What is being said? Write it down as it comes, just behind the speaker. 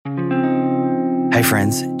Hey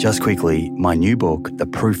friends, just quickly, my new book, The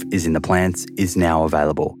Proof is in the Plants, is now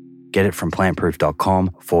available. Get it from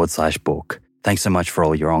plantproof.com/book. Thanks so much for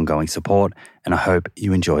all your ongoing support, and I hope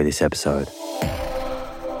you enjoy this episode.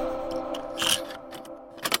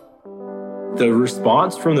 The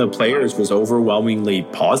response from the players was overwhelmingly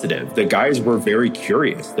positive. The guys were very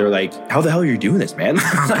curious. They're like, how the hell are you doing this, man?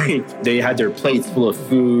 Like, they had their plates full of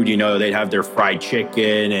food, they'd have their fried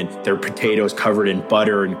chicken and their potatoes covered in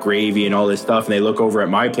butter and gravy and all this stuff. And they look over at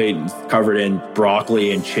my plate and it's covered in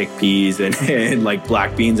broccoli and chickpeas and like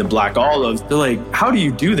black beans and black olives. They're like, how do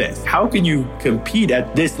you do this? How can you compete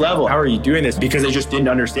at this level? How are you doing this? Because they just didn't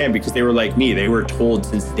understand, because they were like me. They were told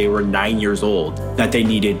since they were 9 years old that they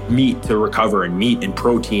needed meat to recover, and meat and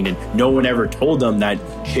protein, and no one ever told them that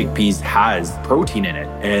chickpeas has protein in it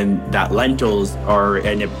and that lentils are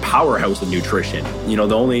a powerhouse of nutrition.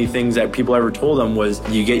 The only things that people ever told them was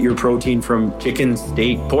you get your protein from chicken,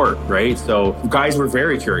 steak, pork, right? So guys were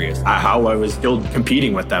very curious at how I was still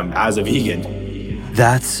competing with them as a vegan.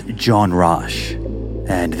 That's John Rush,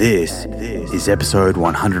 and this is episode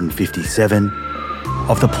 157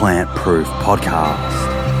 of the Plant Proof Podcast.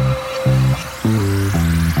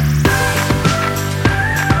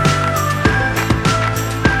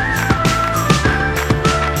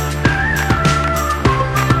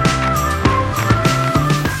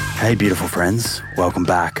 Hey, beautiful friends. Welcome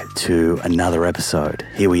back to another episode.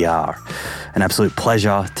 Here we are. An absolute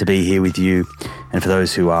pleasure to be here with you. And for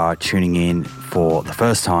those who are tuning in for the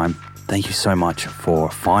first time, thank you so much for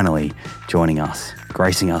finally joining us,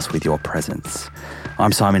 gracing us with your presence.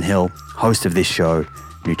 I'm Simon Hill, host of this show,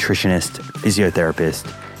 nutritionist, physiotherapist,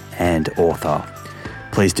 and author.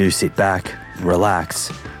 Please do sit back, relax,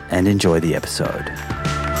 and enjoy the episode.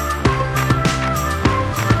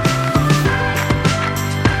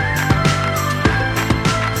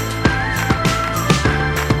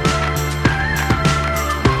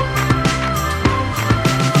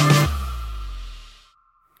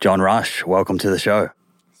 John Rush, welcome to the show.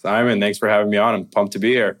 Simon, thanks for having me on. I'm pumped to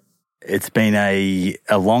be here. It's been a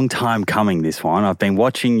long time coming, this one. I've been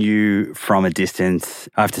watching you from a distance.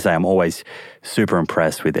 I have to say, I'm always super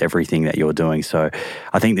impressed with everything that you're doing. So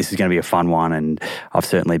I think this is going to be a fun one. And I've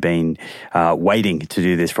certainly been waiting to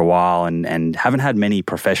do this for a while and haven't had many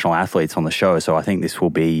professional athletes on the show. So I think this will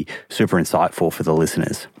be super insightful for the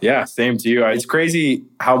listeners. Yeah, same to you. It's crazy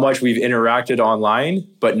how much we've interacted online,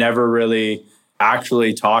 but never really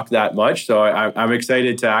actually talk that much. So I'm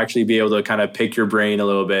excited to actually be able to kind of pick your brain a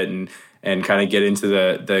little bit and kind of get into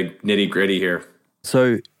the nitty gritty here.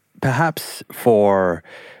 So perhaps for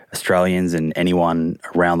Australians and anyone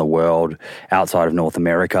around the world outside of North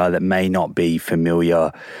America that may not be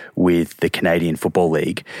familiar with the Canadian Football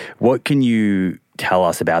League, what can you tell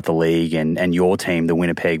us about the league and your team, the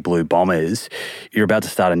Winnipeg Blue Bombers? You're about to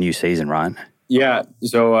start a new season, right? Yeah.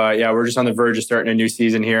 So, we're just on the verge of starting a new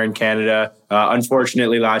season here in Canada.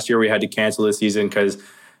 Unfortunately, last year we had to cancel the season because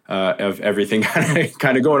of everything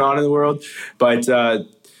kind of going on in the world. But the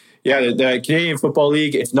Canadian Football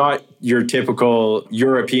League, it's not your typical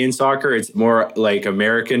European soccer. It's more like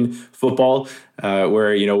American football,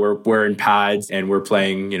 where, we're wearing pads and we're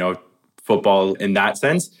playing, football in that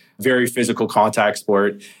sense. Very physical contact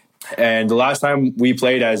sport. And the last time we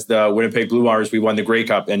played as the Winnipeg Blue Bombers, we won the Grey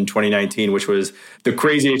Cup in 2019, which was the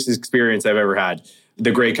craziest experience I've ever had.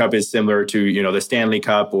 The Grey Cup is similar to, the Stanley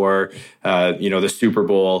Cup or, the Super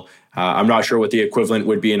Bowl. I'm not sure what the equivalent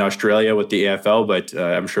would be in Australia with the AFL, but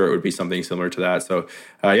I'm sure it would be something similar to that. So,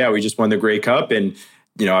 we just won the Grey Cup. And,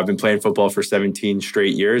 I've been playing football for 17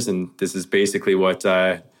 straight years. And this is basically what,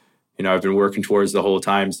 I've been working towards the whole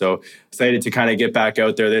time. So excited to kind of get back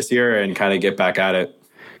out there this year and kind of get back at it.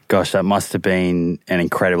 Gosh, that must have been an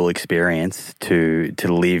incredible experience to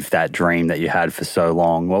live that dream that you had for so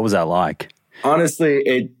long. What was that like?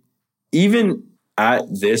 Honestly, even at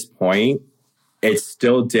this point, it's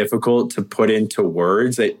still difficult to put into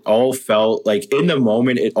words. It all felt like in the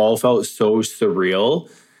moment, it all felt so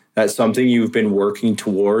surreal that something you've been working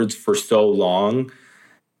towards for so long,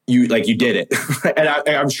 you did it. And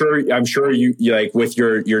I'm sure you like with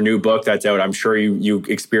your new book that's out, I'm sure you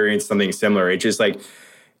experienced something similar. It's just like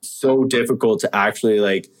so difficult to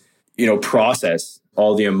actually process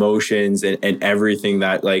all the emotions and everything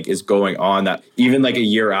that is going on, that even a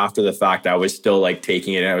year after the fact, I was still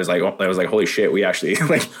taking it. And I was like, holy shit, we actually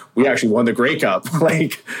won the Grey Cup.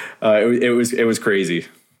 It was crazy.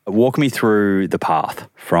 Walk me through the path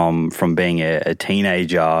from being a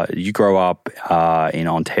teenager. You grow up in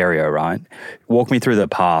Ontario, right? Walk me through the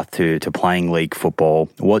path to playing league football.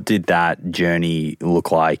 What did that journey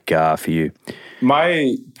look like for you?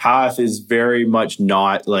 My path is very much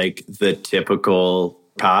not like the typical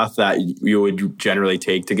path that you would generally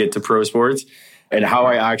take to get to pro sports. And how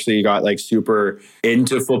I actually got like super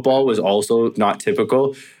into football was also not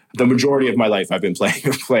typical. The majority of my life I've been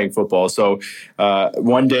playing football. So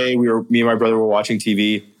one day me and my brother were watching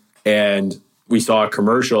TV and we saw a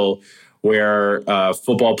commercial where a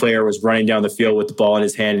football player was running down the field with the ball in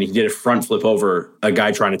his hand and he did a front flip over a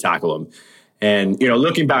guy trying to tackle him. And,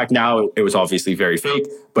 looking back now, it was obviously very fake.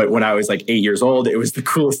 But when I was like 8 years old, it was the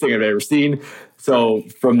coolest thing I've ever seen. So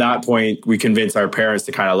from that point, we convinced our parents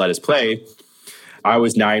to kind of let us play. I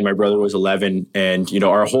was 9, my brother was 11. And,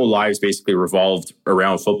 our whole lives basically revolved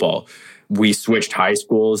around football. We switched high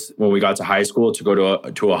schools when we got to high school to go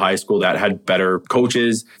to a high school that had better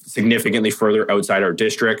coaches, significantly further outside our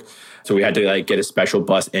district. So we had to like get a special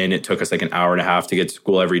bus in. It took us like an hour and a half to get to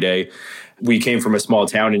school every day. We came from a small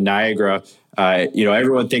town in Niagara.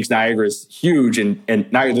 Everyone thinks Niagara is huge and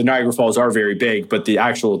the Niagara Falls are very big, but the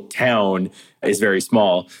actual town is very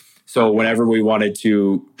small. So whenever we wanted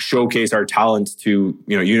to showcase our talents to,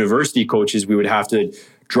 university coaches, we would have to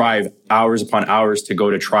drive hours upon hours to go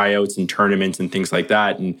to tryouts and tournaments and things like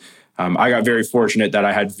that. And I got very fortunate that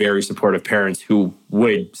I had very supportive parents who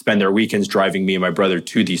would spend their weekends driving me and my brother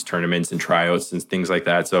to these tournaments and tryouts and things like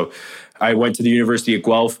that. So I went to the University of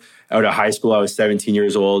Guelph out of high school. I was 17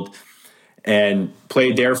 years old and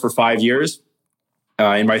played there for 5 years.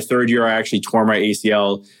 In my third year, I actually tore my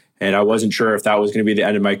ACL and I wasn't sure if that was going to be the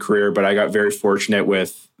end of my career, but I got very fortunate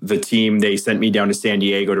with the team. They sent me down to San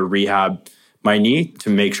Diego to rehab my knee to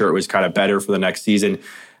make sure it was kind of better for the next season.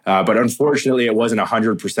 But unfortunately, it wasn't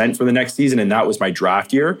 100% for the next season, and that was my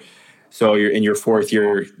draft year. So you're in your fourth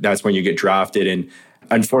year, that's when you get drafted. And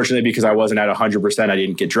unfortunately, because I wasn't at 100%, I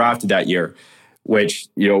didn't get drafted that year, which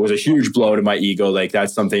was a huge blow to my ego. Like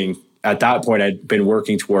that's something at that point I'd been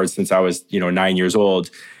working towards since I was 9 years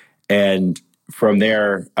old. And from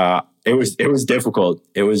there, it was difficult.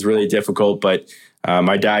 It was really difficult. But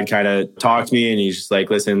my dad kind of talked to me, and he's just like,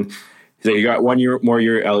 "Listen, he's like, you got 1 year more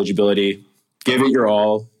year eligibility. Give it your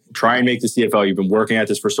all. Try and make the CFL. You've been working at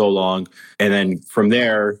this for so long. And then from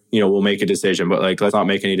there, we'll make a decision. But like, let's not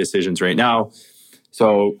make any decisions right now."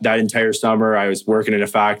 So that entire summer, I was working in a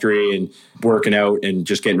factory and working out and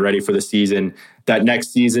just getting ready for the season. That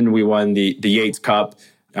next season, we won the Yates Cup.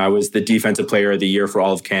 I was the Defensive Player of the Year for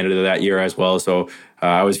all of Canada that year as well. So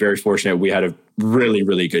I was very fortunate. We had a really,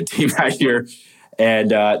 really good team that year.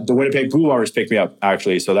 And the Winnipeg Blue Bombers picked me up,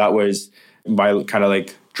 actually. So that was my kind of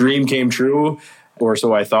like dream came true, or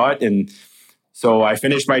so I thought. And so I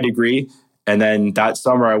finished my degree. And then that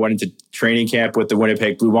summer, I went into training camp with the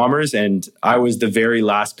Winnipeg Blue Bombers, and I was the very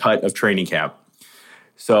last cut of training camp.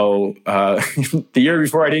 So the year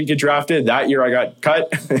before I didn't get drafted, that year I got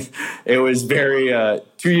cut. It was very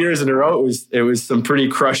 2 years in a row. It was some pretty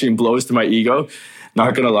crushing blows to my ego,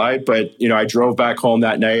 not going to lie. But, I drove back home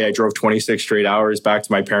that night. I drove 26 straight hours back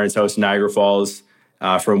to my parents' house in Niagara Falls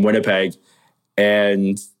from Winnipeg.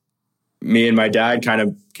 And me and my dad kind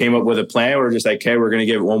of came up with a plan. We're just like, okay, we're going to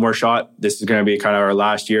give it one more shot. This is going to be kind of our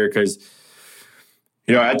last year because,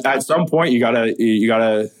 at some point you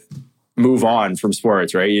gotta move on from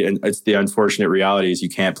sports, right? And it's the unfortunate reality is you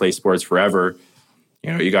can't play sports forever.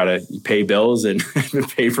 You gotta pay bills and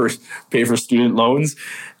pay for student loans.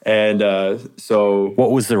 And so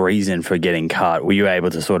what was the reason for getting cut? Were you able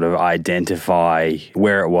to sort of identify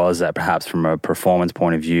where it was that perhaps from a performance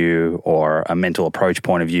point of view or a mental approach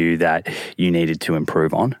point of view that you needed to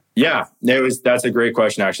improve on? Yeah, that's a great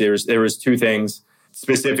question, actually. There was two things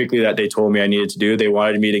specifically that they told me I needed to do. They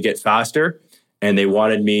wanted me to get faster, and they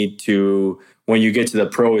wanted me to, when you get to the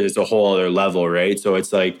pros, it's a whole other level, right? So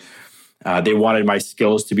it's like, they wanted my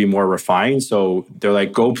skills to be more refined. So they're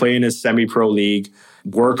like, go play in a semi-pro league,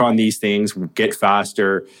 work on these things, get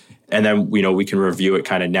faster, and then, we can review it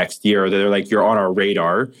kind of next year. They're like, you're on our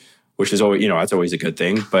radar, which is always, that's always a good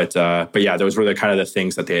thing. But yeah, those were the kind of the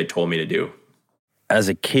things that they had told me to do. As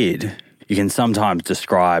a kid, you can sometimes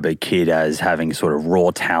describe a kid as having sort of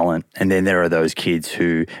raw talent. And then there are those kids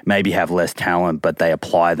who maybe have less talent, but they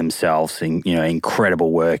apply themselves in,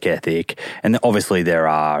 incredible work ethic. And obviously there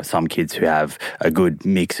are some kids who have a good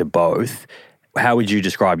mix of both. How would you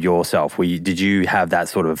describe yourself? Did you have that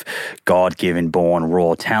sort of God-given born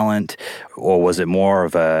raw talent, or was it more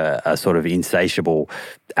of a sort of insatiable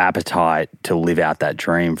appetite to live out that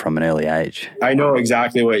dream from an early age? I know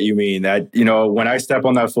exactly what you mean. That, when I step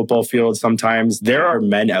on that football field, sometimes there are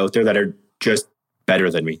men out there that are just better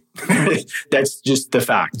than me. That's just the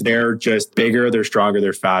fact. They're just bigger, they're stronger,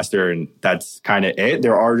 they're faster, and that's kind of it.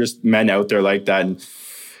 There are just men out there like that. And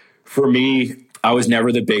for me, I was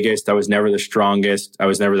never the biggest. I was never the strongest. I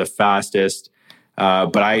was never the fastest.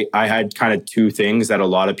 But I had kind of two things that a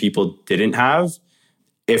lot of people didn't have.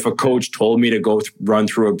 if a coach told me to go run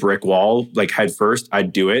through a brick wall, like head first,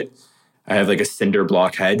 I'd do it. I have like a cinder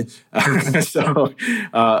block head. So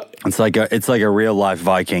it's like a real life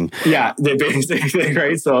Viking. Yeah, they basically,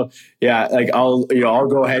 right? So yeah, like I'll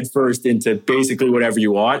go head first into basically whatever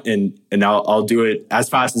you want, and I'll do it as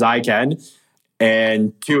fast as I can.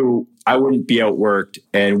 And two, I wouldn't be outworked.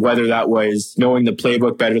 And whether that was knowing the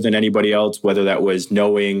playbook better than anybody else, whether that was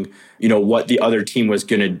knowing, what the other team was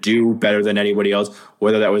going to do better than anybody else,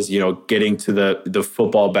 whether that was, getting to the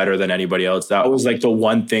football better than anybody else, that was like the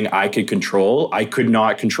one thing I could control. I could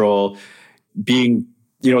not control being,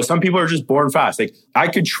 some people are just born fast. Like I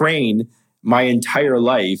could train my entire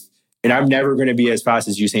life and I'm never going to be as fast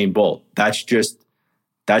as Usain Bolt. That's just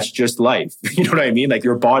life. You know what I mean? Like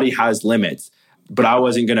your body has limits. But I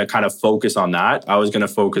wasn't going to kind of focus on that. I was going to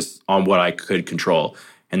focus on what I could control.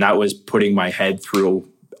 And that was putting my head through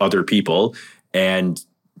other people and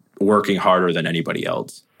working harder than anybody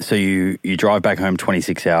else. So you drive back home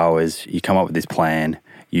 26 hours, you come up with this plan,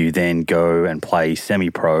 you then go and play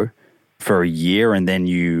semi-pro for a year, and then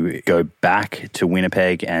you go back to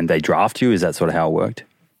Winnipeg and they draft you. Is that sort of how it worked?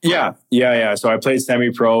 Yeah. So I played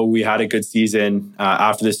semi-pro. We had a good season.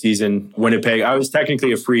 After the season, Winnipeg, I was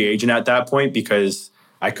technically a free agent at that point because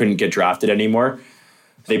I couldn't get drafted anymore.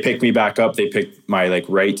 They picked me back up. They picked my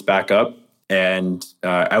rights back up. And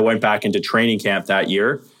I went back into training camp that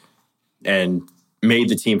year and made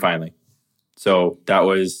the team finally. So that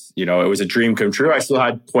was, it was a dream come true. I still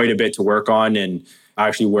had quite a bit to work on and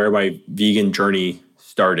actually where my vegan journey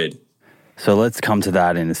started. So let's come to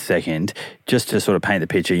that in a second. Just to sort of paint the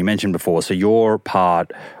picture, you mentioned before, so you're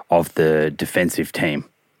part of the defensive team.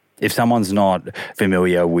 If someone's not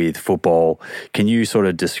familiar with football, can you sort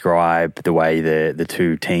of describe the way the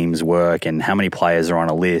two teams work and how many players are on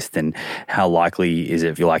a list and how likely is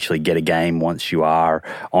it you'll actually get a game once you are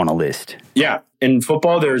on a list? Yeah. In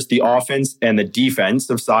football, there's the offense and the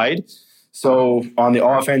defensive side. So on the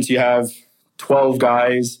offense, you have 12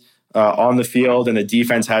 guys on the field, and the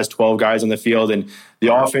defense has 12 guys on the field. And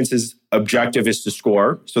the offense's objective is to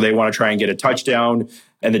score. So they want to try and get a touchdown.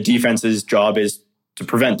 And the defense's job is to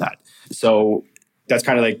prevent that. So that's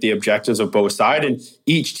kind of like the objectives of both sides. And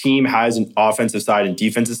each team has an offensive side and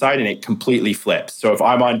defensive side, and it completely flips. So if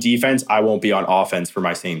I'm on defense, I won't be on offense for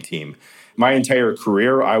my same team. My entire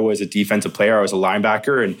career, I was a defensive player. I was a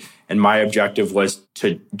linebacker. And my objective was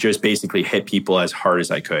to just basically hit people as hard as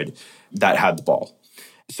I could that had the ball.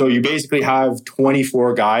 So you basically have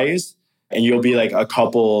 24 guys and you'll be like a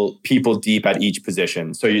couple people deep at each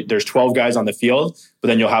position. So there's 12 guys on the field, but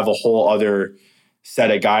then you'll have a whole other set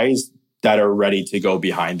of guys that are ready to go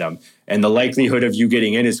behind them. And the likelihood of you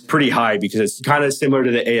getting in is pretty high because it's kind of similar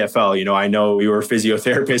to the AFL. I know you were a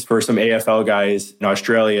physiotherapist for some AFL guys in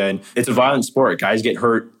Australia, and it's a violent sport. Guys get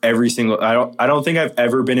hurt every single... I don't think I've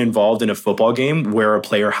ever been involved in a football game where a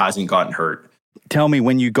player hasn't gotten hurt. Tell me,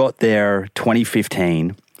 when you got there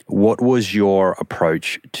 2015, what was your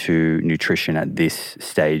approach to nutrition at this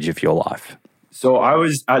stage of your life? So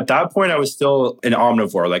at that point, I was still an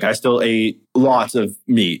omnivore. Like I still ate lots of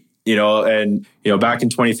meat, and back in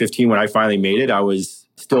 2015, when I finally made it, I was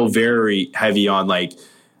still very heavy on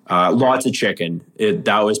lots of chicken.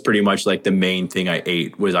 That was pretty much like the main thing I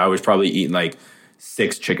ate. I was probably eating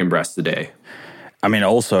 6 chicken breasts a day. I mean,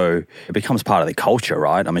 also, it becomes part of the culture,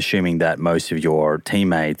 right? I'm assuming that most of your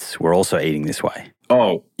teammates were also eating this way.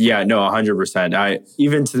 Oh, yeah, no, 100%.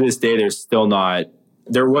 Even to this day, there's still not...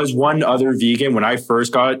 There was one other vegan. When I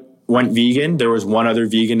first went vegan, there was one other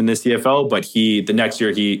vegan in the CFL, but the next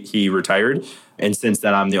year he retired. And since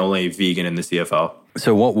then, I'm the only vegan in the CFL.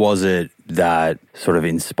 So what was it that sort of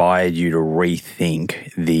inspired you to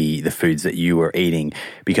rethink the foods that you were eating?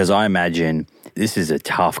 Because I imagine this is a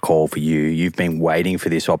tough call for you. You've been waiting for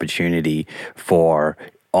this opportunity for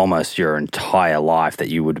almost your entire life that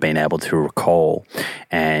you would have been able to recall,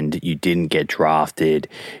 and you didn't get drafted.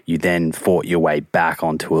 You then fought your way back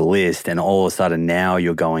onto a list, and all of a sudden now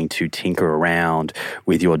you're going to tinker around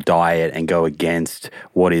with your diet and go against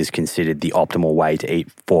what is considered the optimal way to eat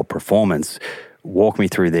for performance. Walk me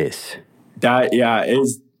through this. Honestly,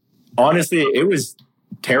 it was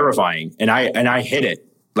terrifying, and I hid it.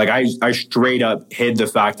 I straight up hid the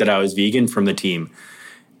fact that I was vegan from the team.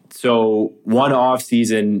 So one off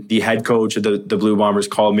season, the head coach of the Blue Bombers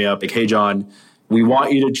called me up like, "Hey, John, we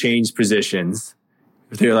want you to change positions."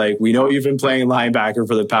 They're like, "We know you've been playing linebacker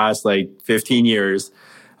for the past 15 years,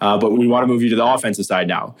 but we want to move you to the offensive side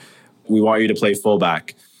now. We want you to play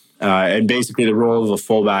fullback." And basically the role of a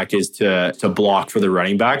fullback is to block for the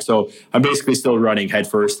running back. So I'm basically still running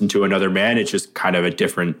headfirst into another man. It's just kind of a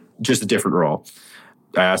different role.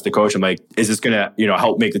 asked the coach, I'm like, is this going to,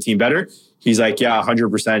 help make the team better? He's like, yeah,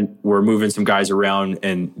 100%. We're moving some guys around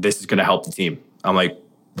and this is going to help the team. I'm like,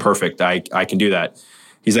 perfect. I can do that.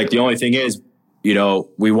 He's like, the only thing is,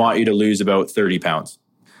 we want you to lose about 30 pounds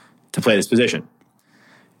to play this position.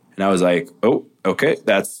 And I was like, oh, okay,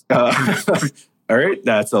 that's all right.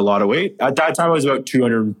 That's a lot of weight. At that time, I was about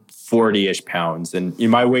 240-ish pounds. And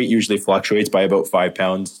my weight usually fluctuates by about 5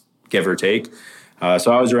 pounds, give or take.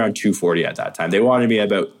 So I was around 240 at that time. They wanted me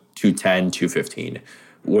about 210, 215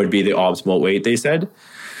 would be the optimal weight, they said.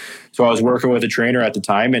 So I was working with a trainer at the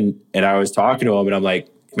time and I was talking to him and I'm like,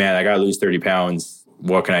 man, I got to lose 30 pounds.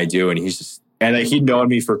 What can I do? And he'd known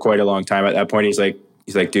me for quite a long time at that point. He's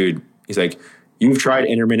like, dude, you've tried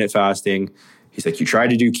intermittent fasting. He's like, you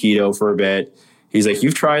tried to do keto for a bit. He's like,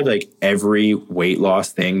 you've tried like every weight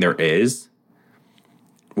loss thing there is.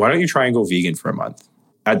 Why don't you try and go vegan for a month?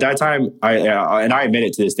 At that time, I admit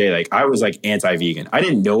it to this day, like I was like anti-vegan. I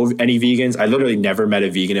didn't know of any vegans. I literally never met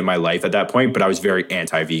a vegan in my life at that point, but I was very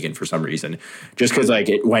anti-vegan for some reason. Just because like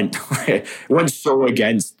it went so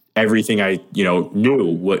against everything I knew,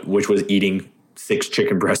 which was eating 6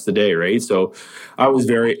 chicken breasts a day, right? So I was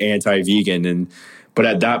very anti-vegan, but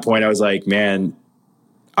at that point I was like, man,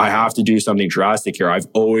 I have to do something drastic here. I've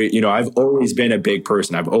always been a big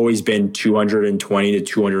person. I've always been 220 to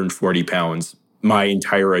 240 pounds my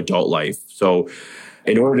entire adult life. So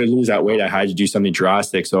in order to lose that weight, I had to do something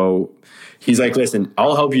drastic. So he's like, listen,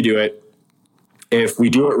 I'll help you do it. If we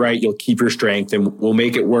do it right, you'll keep your strength and we'll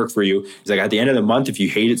make it work for you. He's like, at the end of the month, if you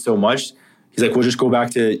hate it so much, he's like, we'll just go back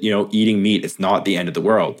to, eating meat. It's not the end of the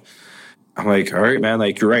world. I'm like, all right, man,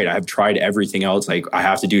 like you're right. I've tried everything else. Like I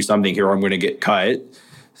have to do something here or I'm going to get cut.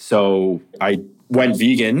 So I went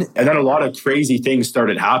vegan and then a lot of crazy things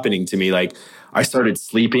started happening to me. Like I started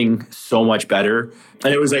sleeping so much better.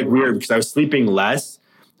 And it was like weird because I was sleeping less.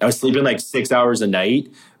 I was sleeping like 6 hours a night,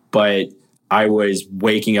 but I was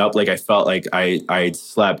waking up like I felt like I had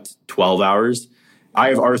slept 12 hours. I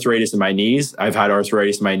have arthritis in my knees. I've had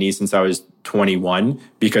arthritis in my knees since I was 21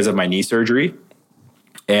 because of my knee surgery.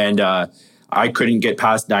 And I couldn't get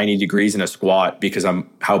past 90 degrees in a squat because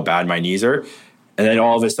how bad my knees are. And then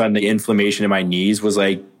all of a sudden the inflammation in my knees was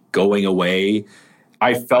like going away.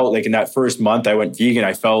 I felt like in that first month I went vegan,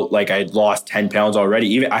 I felt like I had lost 10 pounds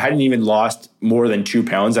already. I hadn't even lost more than 2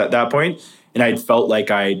 pounds at that point, and I felt like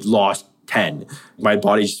I'd lost 10. My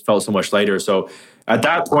body just felt so much lighter. So at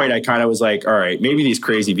that point, I kind of was like, all right, maybe these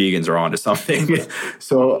crazy vegans are onto something.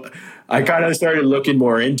 So I kind of started looking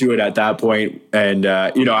more into it at that point. And,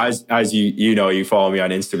 as you follow me on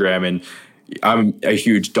Instagram, and I'm a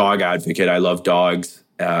huge dog advocate. I love dogs.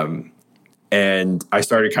 And I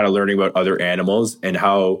started kind of learning about other animals and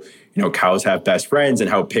how, cows have best friends and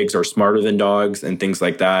how pigs are smarter than dogs and things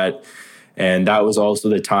like that. And that was also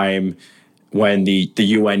the time when the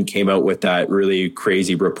UN came out with that really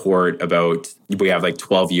crazy report about we have like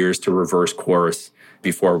 12 years to reverse course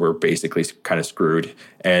before we're basically kind of screwed.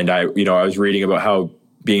 And I was reading about how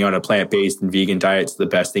being on a plant-based and vegan diet is the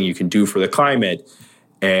best thing you can do for the climate.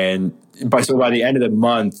 And by the end of the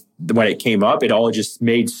month, when it came up, it all just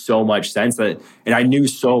made so much sense and I knew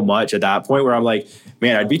so much at that point where I'm like,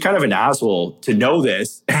 man, I'd be kind of an asshole to know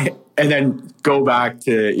this and then go back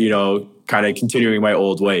to, kind of continuing my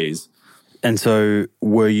old ways. And so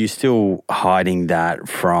were you still hiding that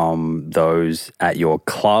from those at your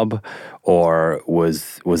club, or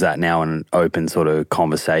was that now an open sort of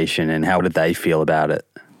conversation, and how did they feel about it?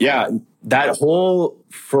 Yeah, that whole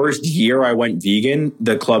first year I went vegan,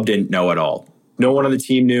 the club didn't know at all. No one on the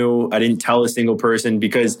team knew. I didn't tell a single person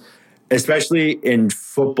because especially in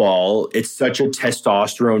football, it's such a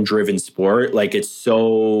testosterone-driven sport. Like it's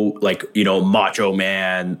so macho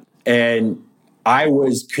man. And I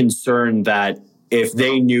was concerned that if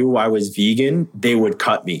they knew I was vegan, they would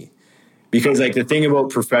cut me. Because like the thing about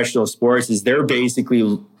professional sports is they're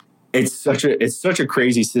basically, it's such a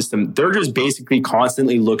crazy system. They're just basically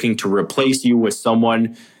constantly looking to replace you with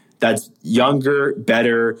someone that's younger,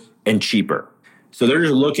 better, and cheaper. So they're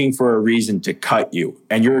just looking for a reason to cut you.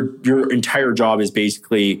 And your entire job is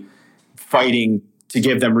basically fighting to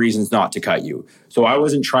give them reasons not to cut you. So I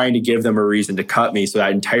wasn't trying to give them a reason to cut me. So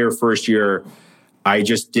that entire first year, I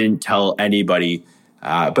just didn't tell anybody.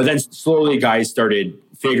 But then slowly guys started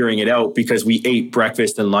figuring it out because we ate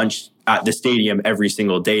breakfast and lunch at the stadium every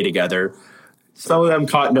single day together. Some of them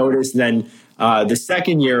caught notice. And then the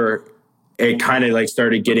second year, it kind of like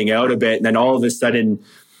started getting out a bit. And then all of a sudden,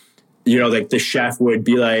 like the chef would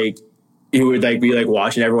be like, he would like be like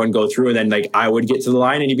watching everyone go through. And then like I would get to the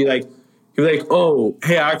line and he'd be like, oh,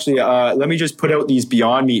 hey, actually, let me just put out these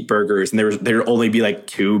Beyond Meat burgers. And there'd only be like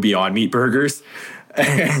 2 Beyond Meat burgers.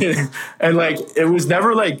 And like, it was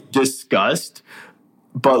never like discussed,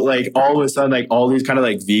 but like all of a sudden, like all these kind of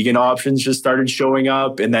like vegan options just started showing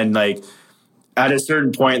up. And then like at a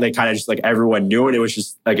certain point, like kind of just like everyone knew it. It was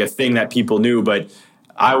just like a thing that people knew, but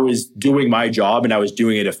I was doing my job and I was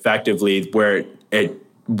doing it effectively where it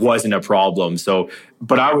wasn't a problem. So,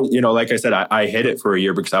 but I was, like I said, I hid it for a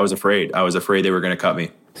year because I was afraid. I was afraid they were going to cut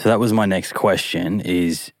me. So that was my next question,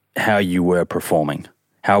 is how you were performing.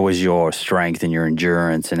 How was your strength and your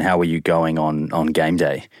endurance, and how were you going on game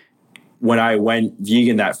day? When I went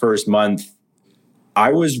vegan that first month,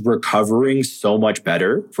 I was recovering so much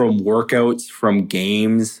better from workouts, from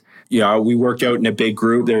games. We worked out in a big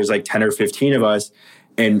group. There was like 10 or 15 of us,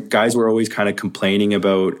 and guys were always kind of complaining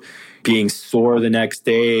about being sore the next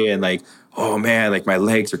day and like, oh man, like my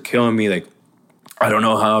legs are killing me. Like, I don't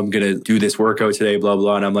know how I'm going to do this workout today, blah,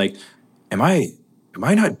 blah. And I'm like, am I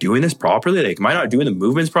not doing this properly? Like, am I not doing the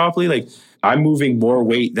movements properly? Like, I'm moving more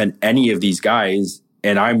weight than any of these guys,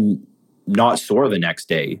 and I'm not sore the next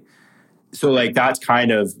day. So like, that's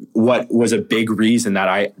kind of what was a big reason that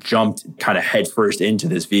I jumped kind of headfirst into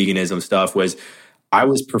this veganism stuff, was I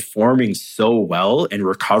was performing so well and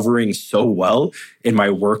recovering so well in my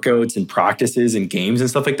workouts and practices and games and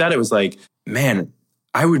stuff like that. It was like, man,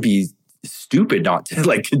 I would be stupid not to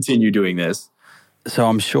like continue doing this. So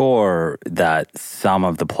I'm sure that some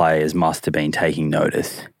of the players must have been taking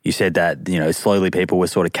notice. You said that, slowly people were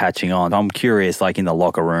sort of catching on. I'm curious, like in the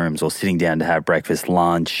locker rooms or sitting down to have breakfast,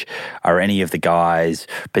 lunch, are any of the guys,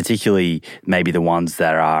 particularly maybe the ones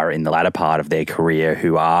that are in the latter part of their career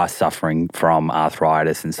who are suffering from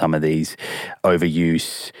arthritis and some of these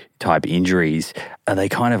overuse type injuries, are they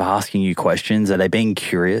kind of asking you questions? Are they being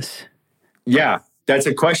curious? Yeah, that's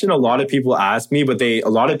a question a lot of people ask me, but a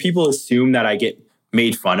lot of people assume that I get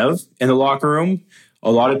made fun of in the locker room.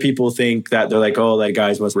 A lot of people think that they're like, oh, like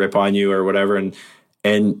guys must rip on you or whatever. And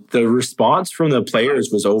the response from the players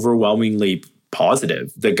was overwhelmingly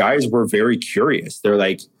positive. The guys were very curious. They're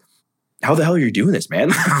like, how the hell are you doing this,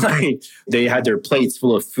 man? Like, they had their plates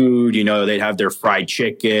full of food, they'd have their fried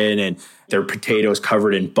chicken and their potatoes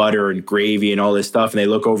covered in butter and gravy and all this stuff. And they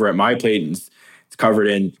look over at my plate and it's covered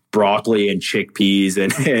in broccoli and chickpeas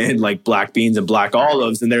and like black beans and black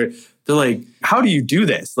olives. And they're like, how do you do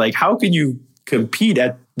this? Like, how can you compete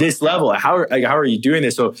at this level? How are you doing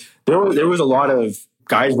this? So there was a lot of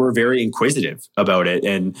guys were very inquisitive about it.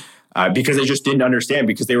 And because they just didn't understand,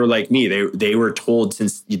 because they were like me. They were told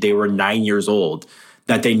since they were 9 years old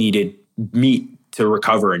that they needed meat to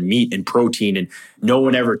recover, and meat and protein. And no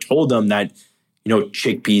one ever told them that,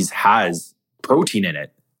 chickpeas has protein in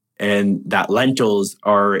it, and that lentils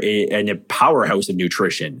are a powerhouse of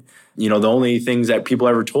nutrition. The only things that people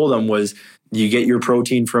ever told them was you get your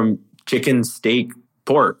protein from chicken, steak,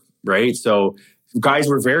 pork, right? So guys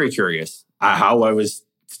were very curious how I was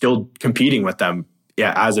still competing with them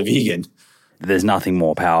as a vegan. There's nothing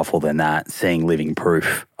more powerful than that, seeing living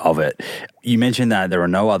proof of it. You mentioned that there are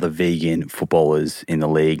no other vegan footballers in the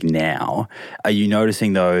league now. Are you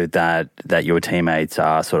noticing, though, that your teammates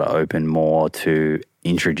are sort of open more to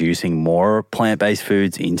introducing more plant-based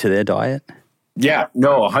foods into their diet? Yeah,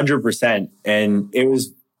 no, 100%. And it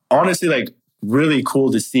was honestly like really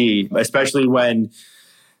cool to see, especially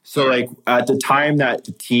so like at the time that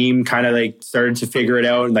the team kind of like started to figure it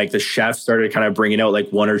out, and like the chef started kind of bringing out like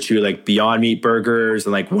one or two like Beyond Meat burgers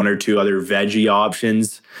and like one or two other veggie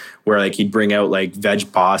options, where like he'd bring out like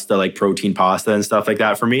veg pasta, like protein pasta and stuff like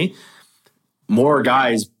that for me. More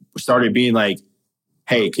guys started being like,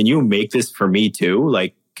 hey, can you make this for me too?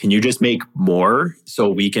 Like, can you just make more so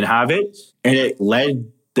we can have it? And it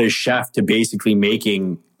led the chef to basically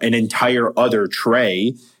making an entire other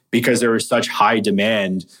tray, because there was such high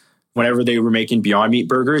demand. Whenever they were making Beyond Meat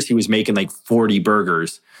burgers, he was making like 40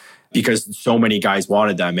 burgers because so many guys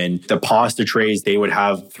wanted them. And the pasta trays, they would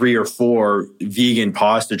have 3 or 4 vegan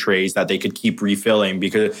pasta trays that they could keep refilling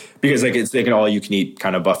because like it's like an all you can eat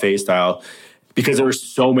kind of buffet style, because there were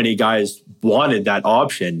so many guys wanted that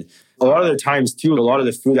option. A lot of the times too, a lot of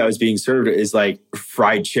the food that was being served is like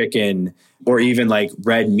fried chicken or even like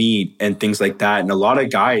red meat and things like that. And a lot of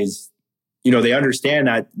guys, they understand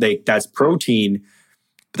that that's protein,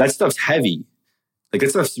 but that stuff's heavy. Like that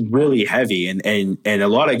stuff's really heavy. And a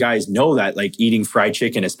lot of guys know that, like eating fried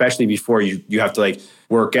chicken, especially before you have to like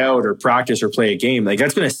work out or practice or play a game, like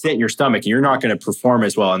that's going to sit in your stomach and you're not going to perform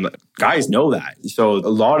as well. And guys know that. So a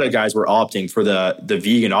lot of guys were opting for the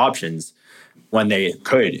vegan options when they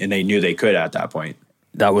could, and they knew they could at that point.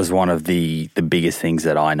 That was one of the biggest things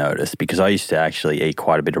that I noticed, because I used to actually eat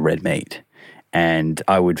quite a bit of red meat. and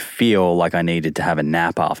I would feel like I needed to have a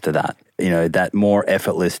nap after that. That more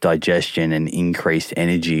effortless digestion and increased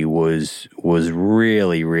energy was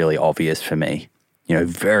really, really obvious for me,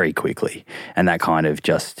 very quickly. And that kind of,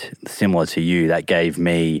 just similar to you, that gave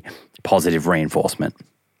me positive reinforcement.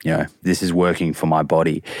 This is working for my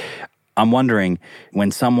body. I'm wondering,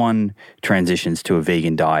 when someone transitions to a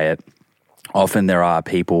vegan diet, often there are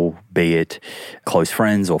people, be it close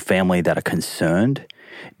friends or family, that are concerned.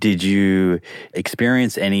 Did you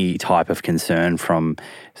experience any type of concern from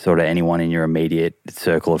sort of anyone in your immediate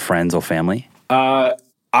circle of friends or family? I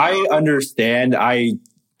understand. I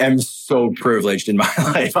am so privileged in my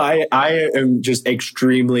life. I am just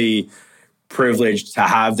extremely privileged to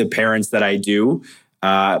have the parents that I do.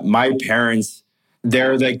 My parents,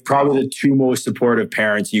 they're like probably the two most supportive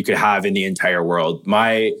parents you could have in the entire world.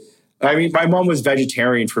 My mom was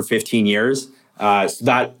vegetarian for 15 years. So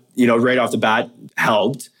that, right off the bat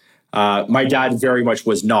helped. My dad very much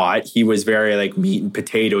was not. He was very like meat and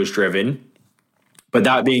potatoes driven. But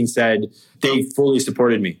that being said, they fully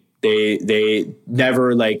supported me. They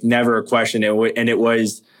never questioned it. And it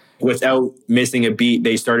was without missing a beat.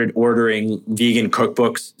 They started ordering vegan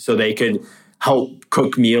cookbooks so they could help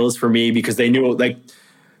cook meals for me, because they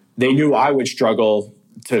knew I would struggle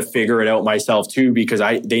to figure it out myself too, because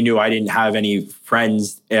they knew I didn't have any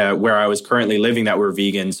friends where I was currently living that were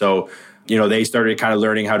vegan. So, they started kind of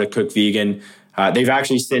learning how to cook vegan. They've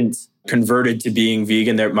actually since converted to being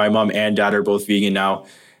vegan. My mom and dad are both vegan now.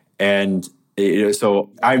 And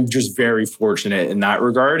so I'm just very fortunate in that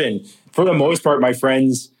regard. And for the most part,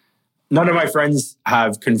 none of my friends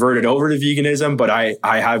have converted over to veganism, but I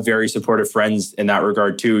have very supportive friends in that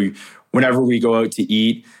regard too. Whenever we go out to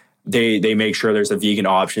eat, they make sure there's a vegan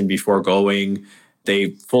option before going.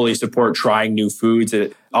 They fully support trying new foods.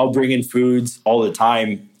 I'll bring in foods all the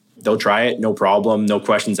time. They'll try it, no problem, no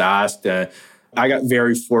questions asked. I got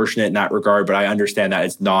very fortunate in that regard, but I understand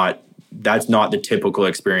that that's not the typical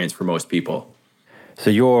experience for most people.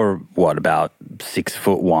 So you're, about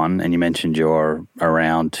 6'1", and you mentioned you're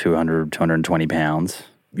around 200, 220 pounds.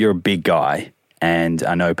 You're a big guy, and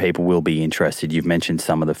I know people will be interested. You've mentioned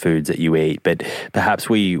some of the foods that you eat, but perhaps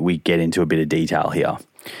we get into a bit of detail here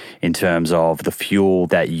in terms of the fuel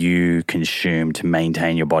that you consume to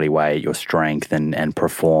maintain your body weight, your strength, and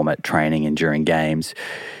perform at training and during games.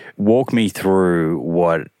 Walk me through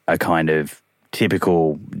what a kind of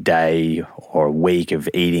typical day or week of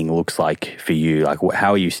eating looks like for you. Like,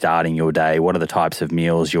 how are you starting your day? What are the types of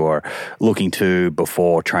meals you're looking to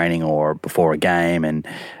before training or before a game? And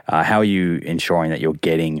how are you ensuring that you're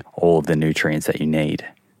getting all of the nutrients that you need?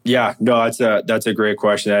 Yeah, no, that's a great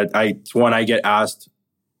question. It's one I get asked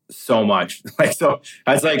so much. So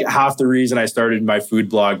that's like half the reason I started my food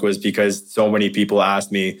blog, was because so many people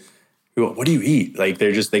asked me, what do you eat? They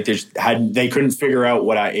couldn't figure out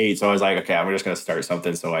what I ate. So I was like, okay, I'm just going to start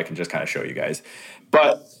something so I can just kind of show you guys.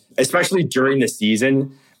 But especially during the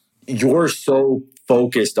season, you're so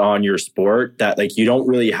focused on your sport that you don't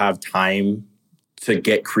really have time to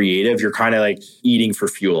get creative. You're kind of like eating for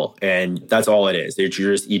fuel, and that's all it is. You're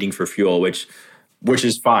just eating for fuel, which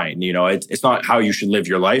is fine. It's not how you should live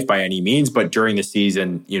your life by any means, but during the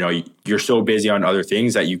season, you're so busy on other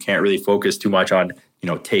things that you can't really focus too much on,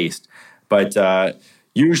 taste. But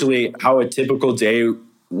usually how a typical day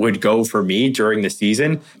would go for me during the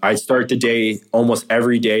season, I'd start the day almost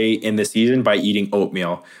every day in the season by eating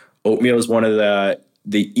oatmeal. Oatmeal is one of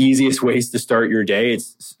the easiest ways to start your day.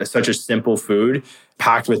 It's such a simple food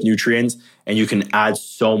packed with nutrients, and you can add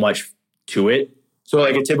so much to it. So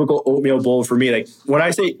a typical oatmeal bowl for me, when I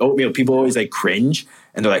say oatmeal, people always cringe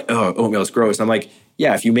and they're like, oh, oatmeal is gross. And I'm like,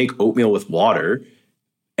 yeah, if you make oatmeal with water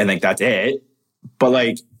and that's it.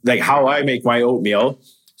 But how I make my oatmeal,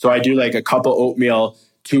 so I do a cup of oatmeal,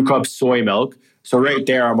 2 cups soy milk. So right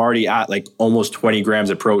there, I'm already at almost 20 grams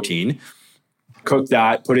of protein. Cook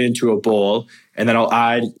that, put it into a bowl, and then I'll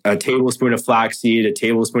add a tablespoon of flaxseed, a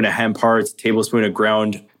tablespoon of hemp hearts, a tablespoon of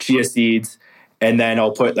ground chia seeds, and then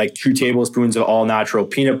I'll put 2 tablespoons of all natural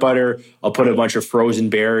peanut butter. I'll put a bunch of frozen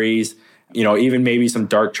berries, even maybe some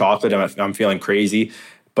dark chocolate if I'm feeling crazy.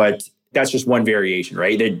 But that's just one variation,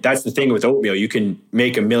 right? That's the thing with oatmeal. You can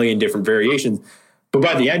make a million different variations. But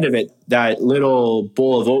by the end of it, that little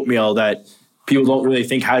bowl of oatmeal that people don't really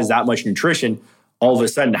think has that much nutrition, all of a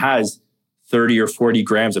sudden has 30 or 40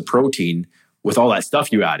 grams of protein with all that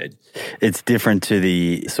stuff you added. It's different to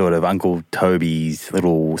the sort of Uncle Toby's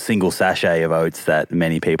little single sachet of oats that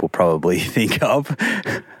many people probably think of.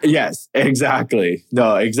 Yes, exactly.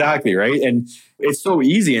 No, exactly, right? And it's so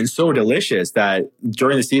easy and so delicious that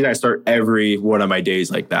during the season, I start every one of my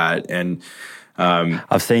days like that. And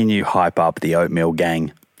I've seen you hype up the oatmeal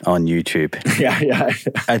gang on YouTube. Yeah.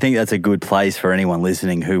 I think that's a good place for anyone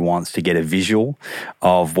listening who wants to get a visual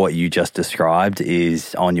of what you just described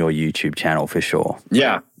is on your YouTube channel for sure.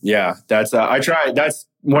 Yeah. That's That's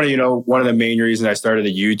one of the main reasons I started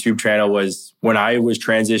the YouTube channel was when I was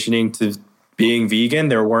transitioning to being vegan,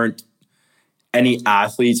 there weren't any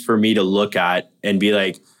athletes for me to look at and be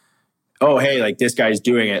like, oh, hey, like this guy's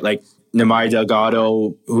doing it. Like Nimai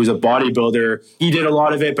Delgado, who's a bodybuilder, he did a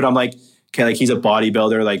lot of it, but I'm like, okay, like he's a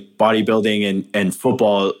bodybuilder, like bodybuilding and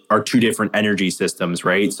football are two different energy systems,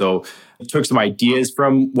 right? So I took some ideas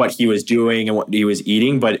from what he was doing and what he was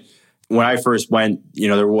eating. But when I first went,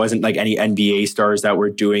 there wasn't like any NBA stars that were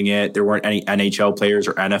doing it. There weren't any NHL players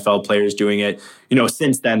or NFL players doing it.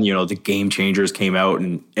 Since then, the Game Changers came out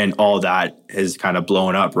and all that has kind of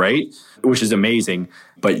blown up, right? Which is amazing.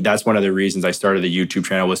 But that's one of the reasons I started the YouTube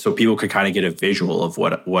channel was so people could kind of get a visual of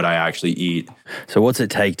what I actually eat. So what's it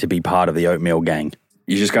take to be part of the Oatmeal Gang?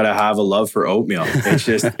 You just got to have a love for oatmeal. It's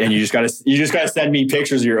just, and you just got to send me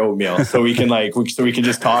pictures of your oatmeal so we can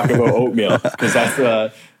just talk about oatmeal because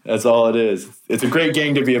that's all it is. It's a great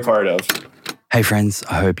gang to be a part of. Hey friends,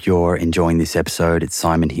 I hope you're enjoying this episode. It's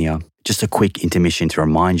Simon here. Just a quick intermission to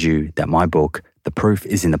remind you that my book, The Proof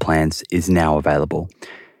is in the Plants, is now available.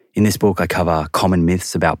 In this book, I cover common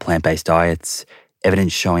myths about plant-based diets,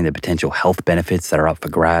 evidence showing the potential health benefits that are up for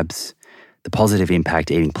grabs, the positive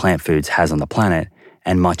impact eating plant foods has on the planet,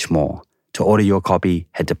 and much more. To order your copy,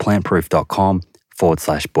 head to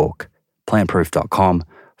plantproof.com/book.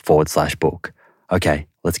 Plantproof.com/book. Okay,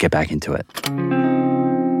 let's get back into it.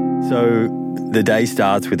 So the day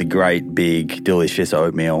starts with a great, big, delicious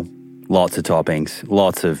oatmeal. Lots of toppings,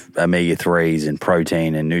 lots of omega-3s and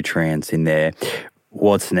protein and nutrients in there.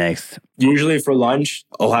 What's next? Usually for lunch,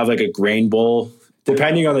 I'll have like a grain bowl.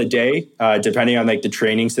 Depending on the day, depending on like the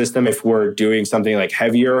training system, if we're doing something like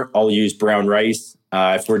heavier, I'll use brown rice.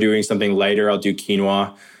 If we're doing something lighter, I'll do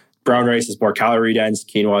quinoa. Brown rice is more calorie dense.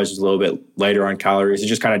 Quinoa is just a little bit lighter on calories. It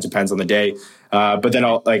just kind of depends on the day. But then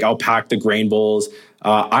I'll pack the grain bowls.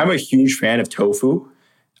 I'm a huge fan of tofu.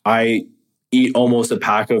 I eat almost a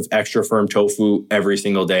pack of extra firm tofu every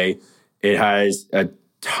single day. It has a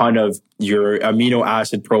ton of your amino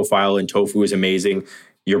acid profile in tofu is amazing.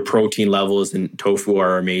 Your protein levels in tofu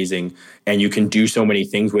are amazing. And you can do so many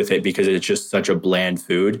things with it because it's just such a bland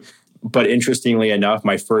food. But interestingly enough,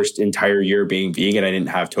 my first entire year being vegan, I didn't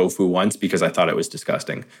have tofu once because I thought it was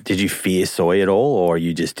disgusting. Did you fear soy at all or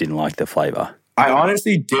you just didn't like the flavor? I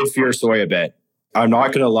honestly did fear soy a bit. I'm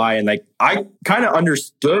not going to lie. And I kind of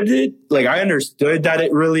understood it. I understood that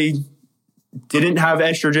it really didn't have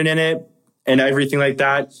estrogen in it and everything like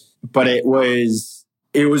that. But it was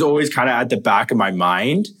always kind of at the back of my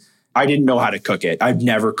mind. I didn't know how to cook it. I've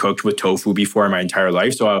never cooked with tofu before in my entire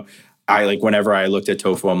life. So I whenever I looked at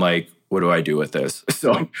tofu, I'm like, what do I do with this?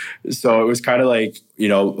 So it was kind of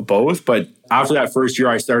both. But after that first year,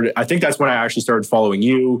 I think that's when I actually started following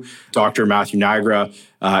you, Dr. Matthew Nagra,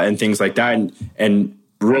 and things like that. And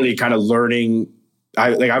really kind of learning.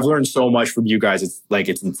 I've learned so much from you guys. It's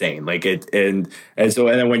insane. And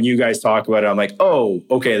then when you guys talk about it, I'm like, oh,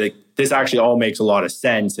 okay. This actually all makes a lot of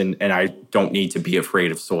sense. And I don't need to be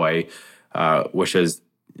afraid of soy, which has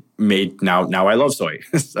made now I love soy.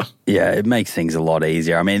 So. Yeah, it makes things a lot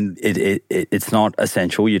easier. I mean, it's not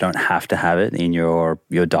essential. You don't have to have it in your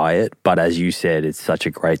diet, but as you said, it's such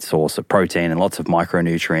a great source of protein and lots of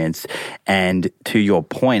micronutrients. And to your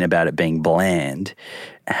point about it being bland,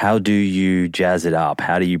 how do you jazz it up?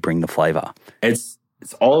 How do you bring the flavor? It's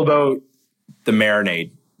all about the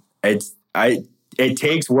marinade. It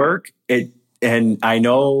takes work. And I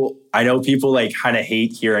know people kind of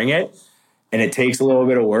hate hearing it. And it takes a little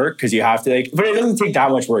bit of work because you have to but it doesn't take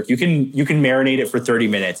that much work. You can marinate it for 30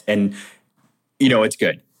 minutes and it's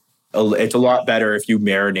good. It's a lot better if you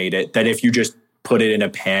marinate it than if you just put it in a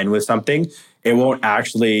pan with something. It won't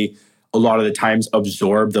actually a lot of the times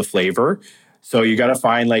absorb the flavor. So you got to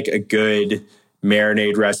find a good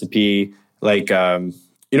marinade recipe. Even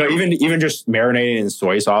just marinating in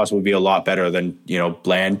soy sauce would be a lot better than,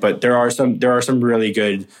 bland. But there are some really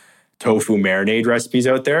good tofu marinade recipes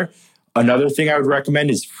out there. Another thing I would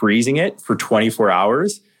recommend is freezing it for 24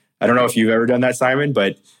 hours. I don't know if you've ever done that, Simon,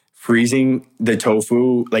 but freezing the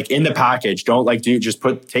tofu, in the package, don't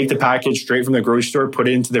take the package straight from the grocery store, put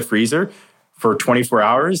it into the freezer for 24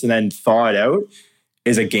 hours and then thaw it out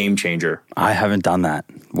is a game changer. I haven't done that.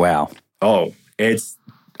 Wow. Oh,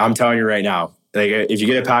 I'm telling you right now, if you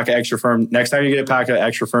get a pack of extra firm, next time you get a pack of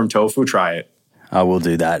extra firm tofu, try it. I will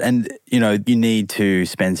do that. And, you need to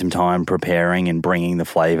spend some time preparing and bringing the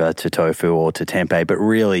flavor to tofu or to tempeh, but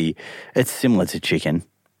really it's similar to chicken.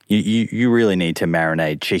 You really need to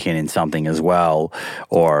marinate chicken in something as well,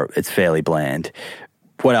 or it's fairly bland.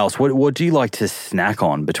 What else? What do you like to snack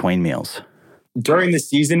on between meals? During the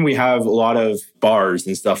season, we have a lot of bars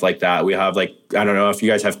and stuff like that. We have I don't know if you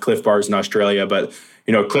guys have Cliff Bars in Australia, but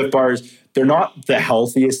Cliff Bars, they're not the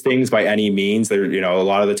healthiest things by any means. They're, a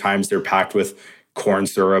lot of the times they're packed with corn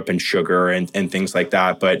syrup and sugar and things like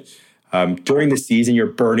that. But during the season, you're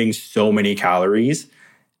burning so many calories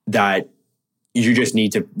that you just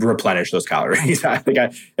need to replenish those calories.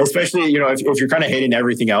 Especially, if you're kind of hitting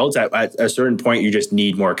everything else, at a certain point, you just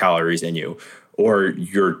need more calories in you, or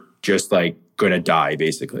you're just going to die,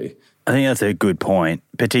 basically. I think that's a good point,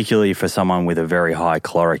 particularly for someone with a very high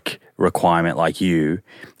caloric requirement like you.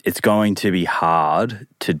 It's going to be hard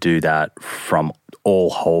to do that from all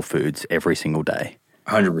whole foods every single day.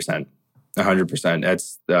 100%.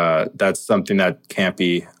 100%. That's something that can't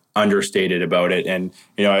be understated about it. And,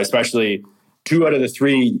 especially 2 out of the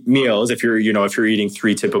 3 meals, if you're eating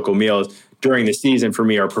 3 typical meals during the season for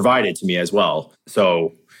me, are provided to me as well.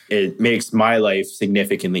 So it makes my life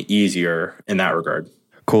significantly easier in that regard.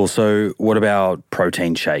 Cool. So what about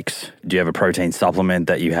protein shakes? Do you have a protein supplement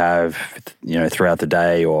that you have, throughout the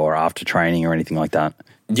day or after training or anything like that?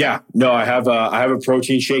 Yeah, no, I have a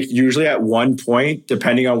protein shake. Usually at one point,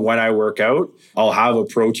 depending on when I work out, I'll have a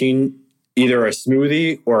protein, either a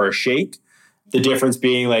smoothie or a shake. The difference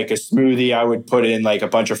being a smoothie, I would put in a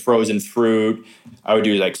bunch of frozen fruit. I would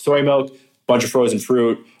do soy milk, bunch of frozen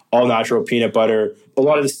fruit, all natural peanut butter. A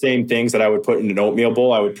lot of the same things that I would put in an oatmeal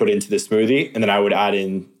bowl, I would put into the smoothie. And then I would add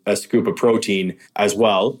in a scoop of protein as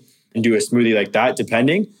well and do a smoothie like that,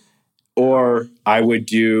 depending. Or I would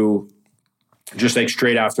do just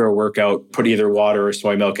straight after a workout, put either water or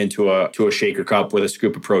soy milk into a shaker cup with a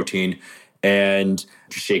scoop of protein and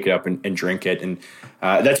just shake it up and drink it. And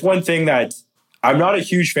that's one thing that I'm not a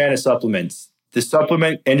huge fan of supplements. The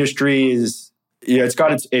supplement industry is, it's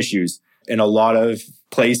got its issues in a lot of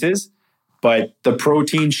places, but the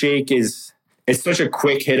protein shake it's such a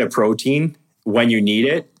quick hit of protein when you need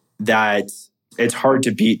it that it's hard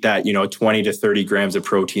to beat that, 20 to 30 grams of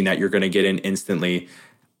protein that you're going to get in instantly.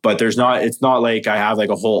 But it's not like I have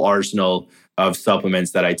a whole arsenal of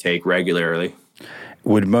supplements that I take regularly.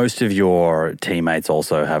 Would most of your teammates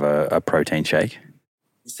also have a protein shake?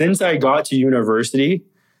 Since I got to university,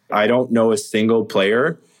 I don't know a single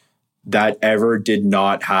player that ever did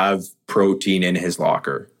not have protein in his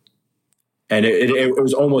locker. And it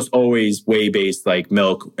was almost always whey-based,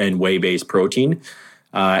 milk and whey-based protein.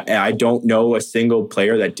 And I don't know a single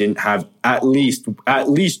player that didn't have at least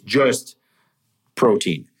just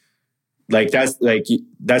protein. That's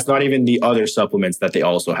not even the other supplements that they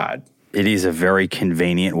also had. It is a very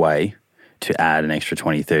convenient way to add an extra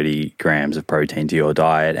 20, 30 grams of protein to your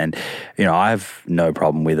diet. And, I have no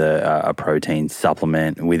problem with a protein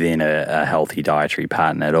supplement within a healthy dietary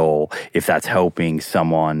pattern at all, if that's helping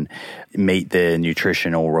someone meet their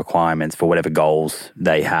nutritional requirements for whatever goals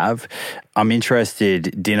they have. I'm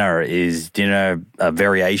interested, is dinner a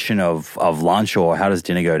variation of lunch, or how does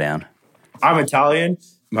dinner go down? I'm Italian.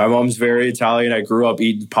 My mom's very Italian. I grew up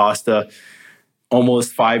eating pasta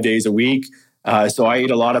almost 5 days a week. So I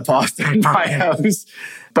eat a lot of pasta in my house.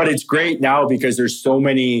 But it's great now because there's so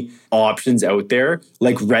many options out there,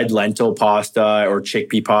 like red lentil pasta or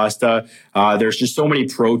chickpea pasta. There's just so many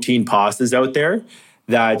protein pastas out there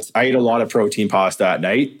that I eat a lot of protein pasta at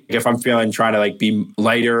night. If I'm trying to be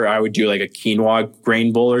lighter, I would do a quinoa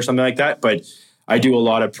grain bowl or something like that. But I do a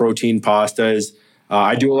lot of protein pastas.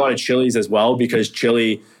 I do a lot of chilies as well, because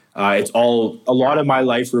chili, a lot of my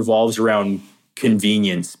life revolves around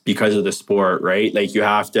convenience because of the sport, right?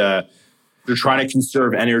 You're trying to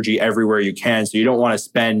conserve energy everywhere you can. So you don't want to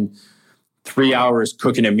spend 3 hours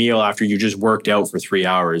cooking a meal after you just worked out for 3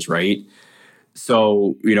 hours, right?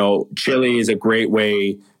 So, chili is a great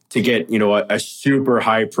way to get, a super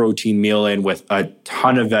high protein meal in with a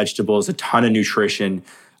ton of vegetables, a ton of nutrition.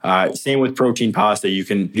 Same with protein pasta. You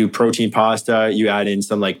can do protein pasta. You add in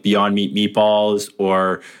some Beyond Meat meatballs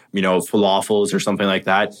or, falafels or something like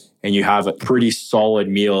that. And you have a pretty solid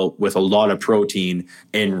meal with a lot of protein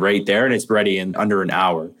in right there. And it's ready in under an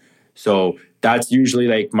hour. So that's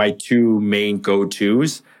usually my 2 main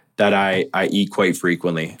go-tos that I eat quite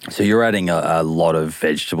frequently. So you're adding a lot of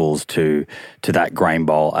vegetables to that grain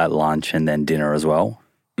bowl at lunch and then dinner as well?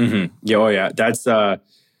 Mm-hmm. Yeah, oh yeah.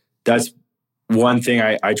 That's one thing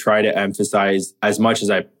I try to emphasize as much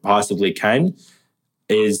as I possibly can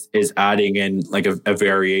is adding in a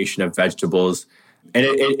variation of vegetables. And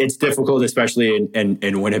it's difficult, especially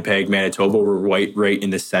in Winnipeg, Manitoba. We're right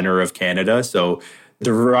in the center of Canada. So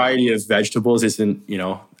the variety of vegetables isn't,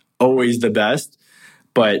 always the best.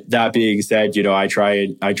 But that being said, I try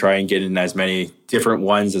and get in as many different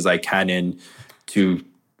ones as I can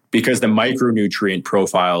because the micronutrient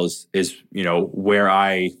profiles is, where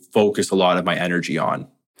I focus a lot of my energy on.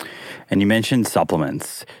 And you mentioned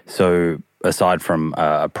supplements. So aside from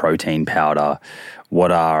a protein powder,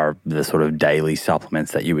 what are the sort of daily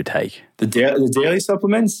supplements that you would take? The daily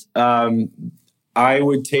supplements, I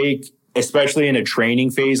would take, especially in a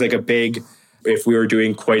training phase, if we were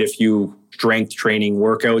doing quite a few strength training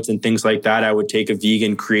workouts and things like that, I would take a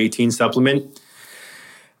vegan creatine supplement.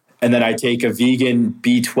 And then I take a vegan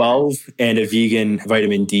B12 and a vegan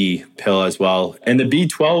vitamin D pill as well. And the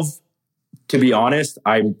B12, to be honest,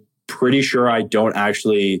 I'm pretty sure I don't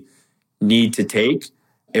actually need to take.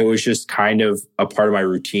 It was just kind of a part of my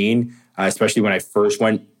routine, especially when I first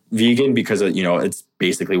went vegan, because, it's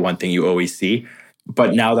basically one thing you always see.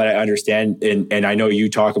 But now that I understand, and I know you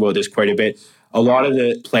talk about this quite a bit, a lot of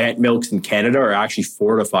the plant milks in Canada are actually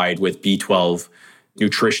fortified with B12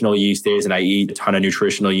 nutritional yeast days, and I eat a ton of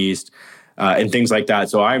nutritional yeast and things like that.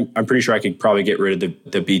 So I'm pretty sure I could probably get rid of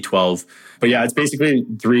the B12. But yeah, it's basically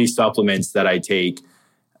 3 supplements that I take,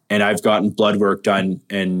 and I've gotten blood work done,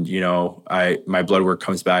 and my blood work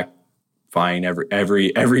comes back fine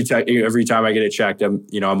every time I get it checked.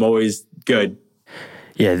 I'm always good.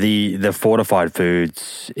 Yeah, the fortified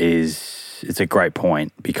foods it's a great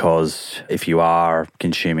point, because if you are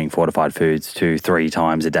consuming fortified foods 2-3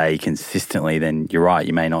 times a day consistently, then you're right,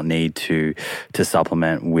 you may not need to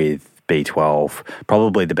supplement with B12.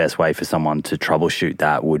 Probably the best way for someone to troubleshoot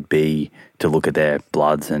that would be to look at their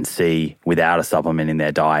bloods and see, without a supplement in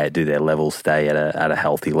their diet, do their levels stay at a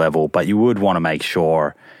healthy level. But you would want to make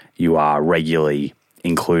sure you are regularly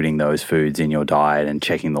including those foods in your diet and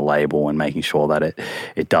checking the label and making sure that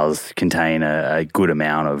it does contain a good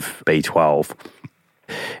amount of B12.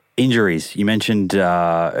 Injuries, you mentioned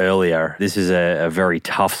earlier, this is a very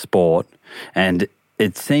tough sport, and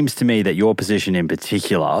it seems to me that your position in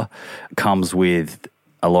particular comes with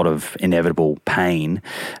a lot of inevitable pain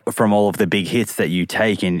from all of the big hits that you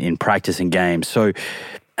take in practice and games. So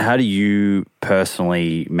how do you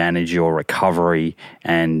personally manage your recovery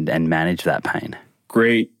and manage that pain?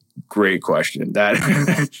 Great question.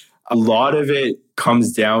 That a lot of it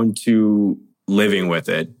comes down to living with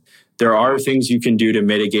it. There are things you can do to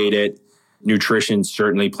mitigate it. Nutrition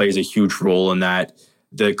certainly plays a huge role in that.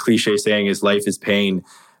 The cliche saying is life is pain.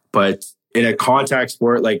 But in a contact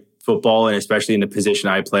sport like football, and especially in the position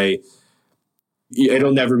I play,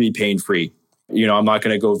 it'll never be pain-free. I'm not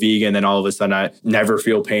going to go vegan, then all of a sudden I never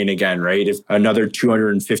feel pain again, right? If another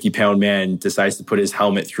 250-pound man decides to put his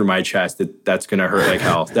helmet through my chest, that's going to hurt like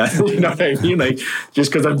hell. You know what I mean? Like, just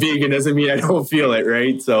because I'm vegan doesn't mean I don't feel it,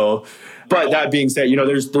 right? So, but that being said,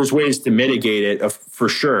 there's ways to mitigate it for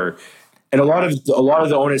sure. And a lot of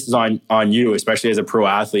the onus is on you, especially as a pro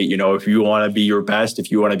athlete. If you want to be your best, if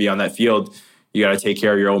you want to be on that field, you got to take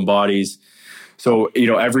care of your own bodies. So,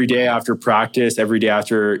 every day after practice, every day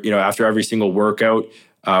after every single workout,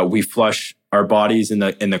 we flush our bodies in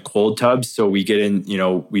the cold tubs. So we get in,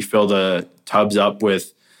 we fill the tubs up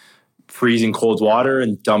with freezing cold water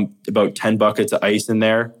and dump about 10 buckets of ice in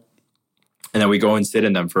there. And then we go and sit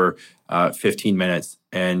in them for 15 minutes.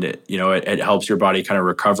 And, it helps your body kind of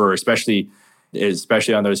recover, especially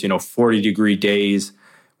on those, 40-degree days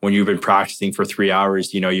when you've been practicing for 3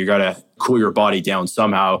 hours. You got to cool your body down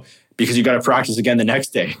somehow, because you got to practice again the next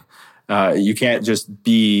day. You can't just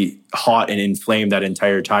be hot and inflamed that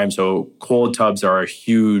entire time. So cold tubs are a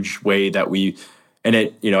huge way that and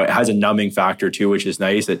it has a numbing factor too, which is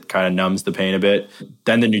nice. It kind of numbs the pain a bit.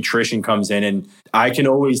 Then the nutrition comes in, and I can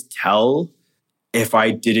always tell if I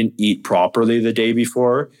didn't eat properly the day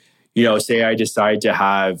before. Say I decide to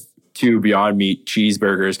have 2 Beyond Meat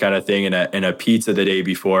cheeseburgers kind of thing and a pizza the day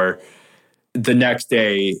before. The next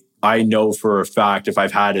day, I know for a fact if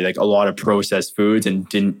I've had a lot of processed foods and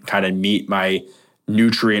didn't kind of meet my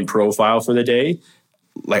nutrient profile for the day,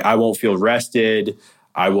 I won't feel rested.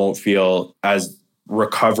 I won't feel as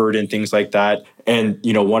recovered and things like that. And,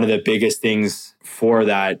 one of the biggest things for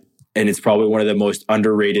that, and it's probably one of the most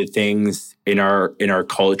underrated things in our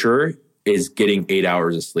culture, is getting 8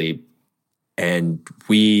 hours of sleep. And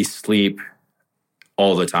we sleep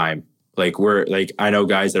all the time. I know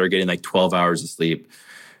guys that are getting 12 hours of sleep.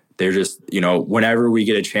 They're just, whenever we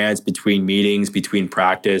get a chance between meetings, between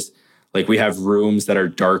practice, we have rooms that are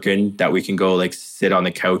darkened that we can go sit on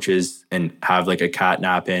the couches and have a cat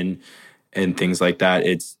nap in and things like that.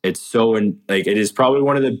 It's so, it is probably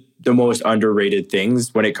one of the most underrated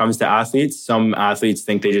things when it comes to athletes. Some athletes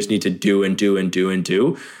think they just need to do and do and do and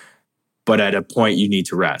do. But at a point you need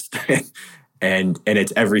to rest and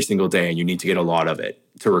it's every single day, and you need to get a lot of it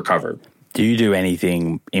to recover. Do you do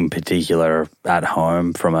anything in particular at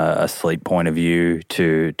home from a sleep point of view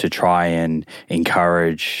to try and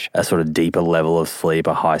encourage a sort of deeper level of sleep,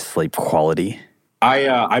 a high sleep quality?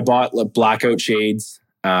 I bought blackout shades.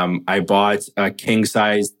 I bought a king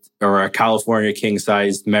size or a California king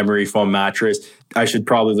size memory foam mattress. I should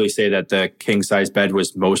probably say that the king size bed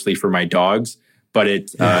was mostly for my dogs, but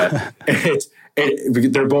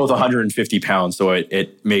they're both 150 pounds, so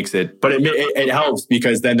it makes it, but it helps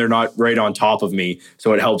because then they're not right on top of me,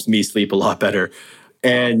 so it helps me sleep a lot better.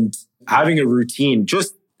 And having a routine,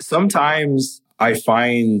 just sometimes I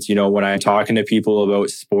find, when I'm talking to people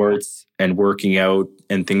about sports and working out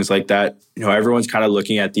and things like that, everyone's kind of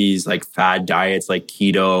looking at these like fad diets like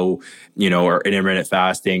keto, or intermittent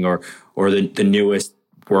fasting or the newest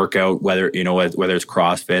workout, whether it's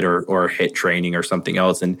CrossFit or HIIT training or something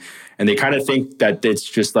else. And they kind of think that it's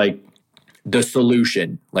just like the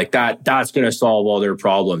solution, like that's going to solve all their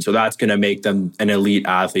problems. So that's going to make them an elite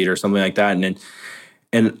athlete or something like that.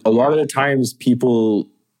 And a lot of the times people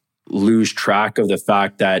lose track of the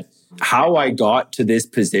fact that how I got to this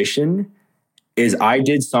position is I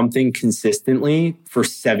did something consistently for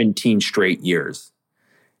 17 straight years.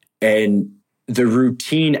 And the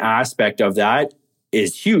routine aspect of that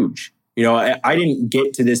is huge. I didn't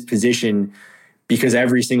get to this position because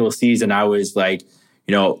every single season I was like,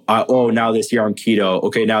 now this year I'm keto.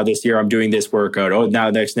 Okay, now this year I'm doing this workout. Oh, now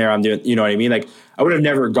next year I'm doing, you know what I mean? Like I would have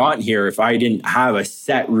never gotten here if I didn't have a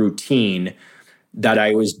set routine that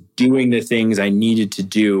I was doing the things I needed to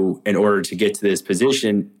do in order to get to this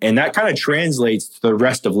position. And that kind of translates to the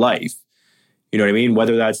rest of life. You know what I mean?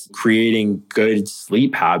 Whether that's creating good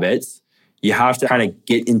sleep habits, you have to kind of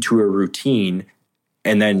get into a routine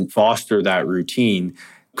and then foster that routine,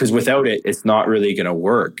 because without it, it's not really going to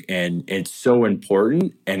work. And it's so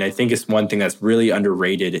important. And I think it's one thing that's really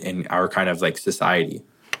underrated in our kind of like society.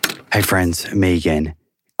 Hey friends, me again.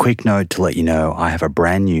 Quick note to let you know I have a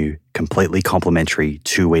brand new, completely complimentary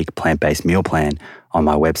 2-week plant-based meal plan on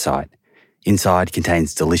my website. Inside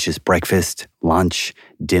contains delicious breakfast, lunch,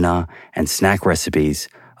 dinner, and snack recipes,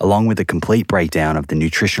 along with a complete breakdown of the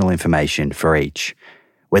nutritional information for each.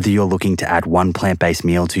 Whether you're looking to add one plant-based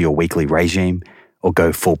meal to your weekly regime or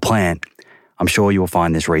go full plant, I'm sure you'll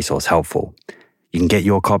find this resource helpful. You can get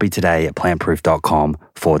your copy today at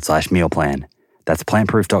plantproof.com/meal plan. That's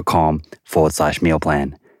plantproof.com/meal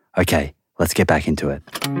plan. Okay, let's get back into it.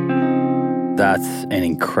 That's an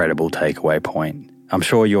incredible takeaway point. I'm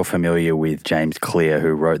sure you're familiar with James Clear,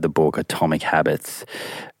 who wrote the book Atomic Habits.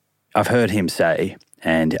 I've heard him say,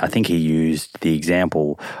 and I think he used the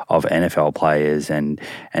example of NFL players and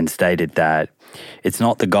stated that it's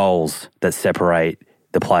not the goals that separate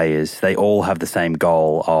the players. They all have the same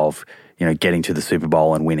goal of, getting to the Super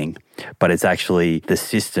Bowl and winning. But it's actually the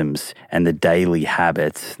systems and the daily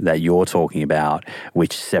habits that you're talking about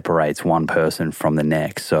which separates one person from the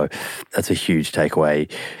next. So that's a huge takeaway.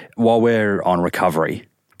 While we're on recovery,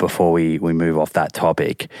 before we move off that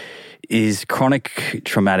topic, is chronic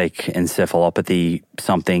traumatic encephalopathy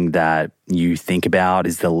something that you think about?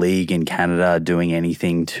 Is the league in Canada doing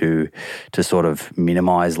anything to sort of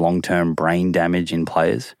minimize long-term brain damage in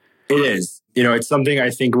players? It is. It's something I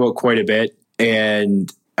think about quite a bit.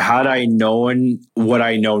 And had I known what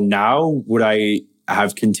I know now, would I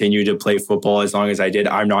have continued to play football as long as I did?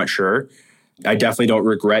 I'm not sure. I definitely don't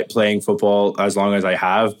regret playing football as long as I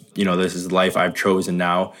have. This is the life I've chosen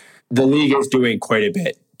now. The league is doing quite a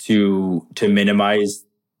bit to minimize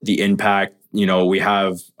the impact. We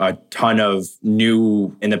have a ton of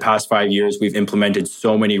in the past 5 years, we've implemented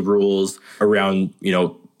so many rules around,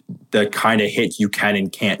 the kind of hits you can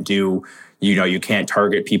and can't do. You can't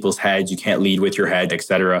target people's heads, you can't lead with your head,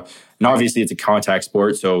 etc. And obviously it's a contact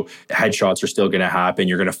sport, so headshots are still going to happen.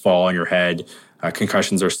 You're going to fall on your head.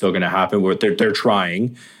 Concussions are still going to happen. But they're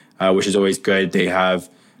trying, which is always good. They have,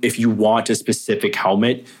 if you want a specific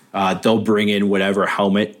helmet, they'll bring in whatever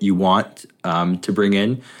helmet you want to bring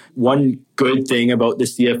in. One good thing about the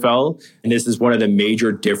CFL, and this is one of the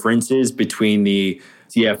major differences between the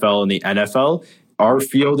CFL and the NFL, our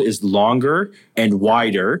field is longer and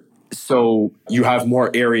wider, so you have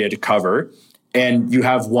more area to cover, and you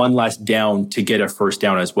have one less down to get a first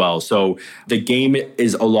down as well. So the game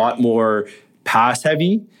is a lot more pass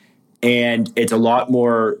heavy, and it's a lot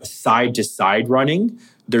more side to side running.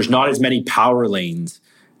 There's not as many power lanes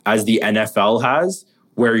as the NFL has,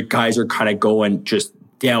 where guys are kind of going just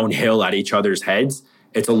downhill at each other's heads.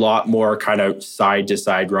 It's a lot more kind of side to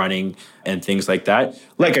side running and things like that.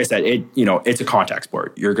 Like I said, it's a contact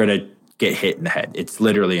sport. You're going to get hit in the head. It's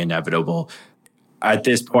literally inevitable. At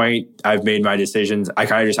this point, I've made my decisions. I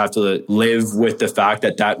kind of just have to live with the fact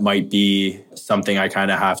that might be something I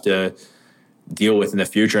kind of have to deal with in the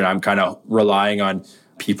future. And I'm kind of relying on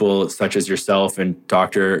people such as yourself and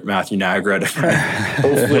Dr. Matthew Nagra to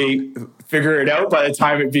hopefully figure it out by the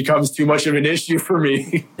time it becomes too much of an issue for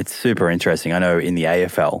me. It's super interesting. I know in the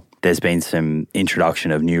AFL, there's been some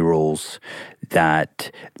introduction of new rules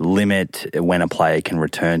that limit when a player can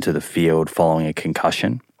return to the field following a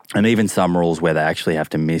concussion, and even some rules where they actually have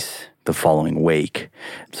to miss the following week.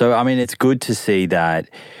 So, I mean, it's good to see that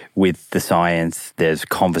with the science, there's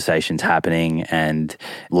conversations happening and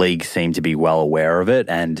leagues seem to be well aware of it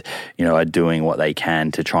and, are doing what they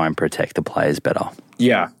can to try and protect the players better.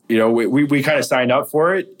 Yeah. We kind of signed up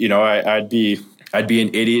for it. I'd be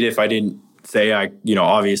an idiot if I didn't say I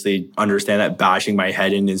obviously understand that bashing my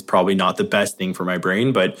head in is probably not the best thing for my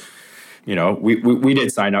brain, but, we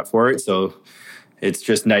did sign up for it. So it's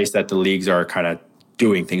just nice that the leagues are kind of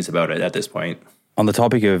doing things about it at this point. On the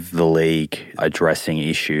topic of the league addressing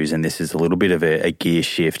issues, and this is a little bit of a gear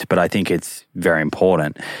shift, but I think it's very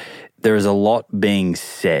important. There is a lot being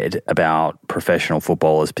said about professional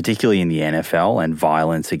footballers, particularly in the NFL, and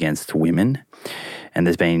violence against women. And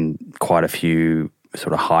there's been quite a few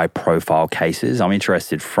sort of high-profile cases. I'm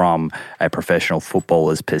interested from a professional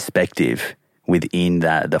footballer's perspective within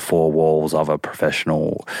the four walls of a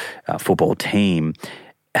professional football team.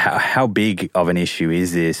 How big of an issue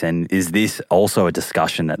is this? And is this also a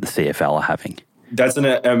discussion that the CFL are having? That's an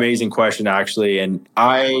amazing question, actually. And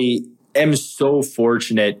I am so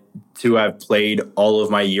fortunate to have played all of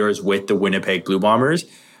my years with the Winnipeg Blue Bombers.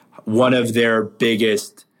 One of their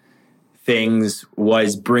biggest things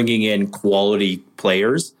was bringing in quality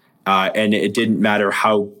players. And it didn't matter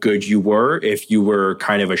how good you were. If you were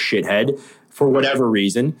kind of a shithead, for whatever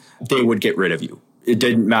reason, they would get rid of you. It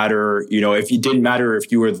didn't matter,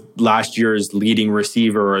 if you were last year's leading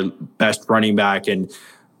receiver or best running back, and,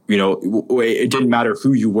 it didn't matter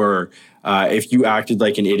who you were. If you acted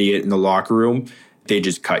like an idiot in the locker room, they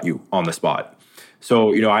just cut you on the spot.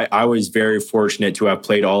 So, I was very fortunate to have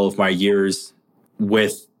played all of my years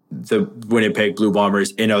with the Winnipeg Blue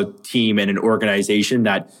Bombers in a team and an organization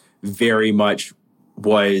that very much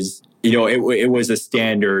was, it was a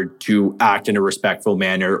standard to act in a respectful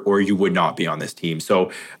manner or you would not be on this team.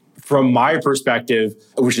 So from my perspective,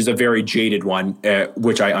 which is a very jaded one,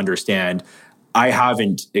 which I understand, I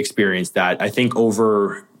haven't experienced that. I think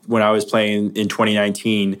over when I was playing in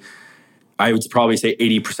 2019, I would probably say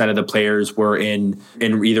 80% of the players were in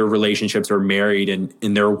either relationships or married, and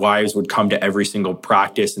their wives would come to every single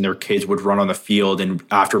practice and their kids would run on the field. And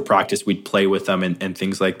after practice, we'd play with them and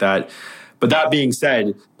things like that. But that being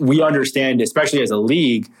said, we understand, especially as a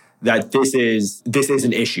league, that this is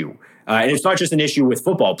an issue. And it's not just an issue with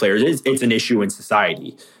football players, it's an issue in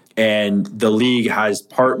society. And the league has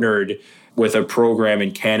partnered with a program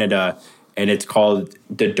in Canada, and it's called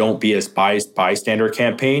the Don't Be a Bystander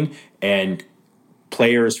campaign. And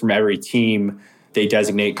players from every team, they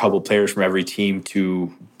designate a couple players from every team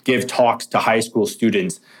to give talks to high school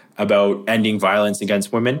students about ending violence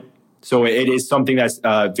against women. So it is something that's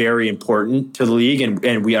very important to the league,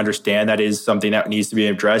 and we understand that is something that needs to be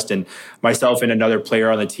addressed. And myself and another player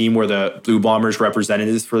on the team were the Blue Bombers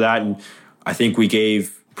representatives for that. And I think we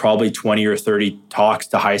gave probably 20 or 30 talks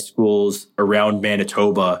to high schools around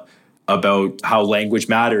Manitoba about how language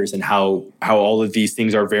matters and how all of these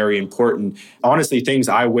things are very important. Honestly, things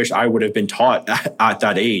I wish I would have been taught at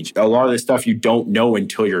that age. A lot of this stuff you don't know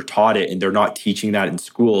until you're taught it, and they're not teaching that in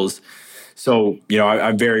schools. So,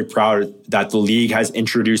 I'm very proud that the league has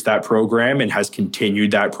introduced that program and has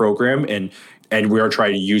continued that program, and we are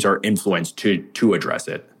trying to use our influence to address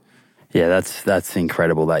it. Yeah, that's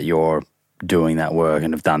incredible that you're doing that work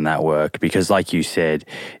and have done that work, because like you said,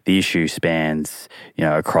 the issue spans,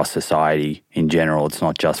 across society in general. It's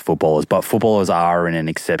not just footballers, but footballers are in an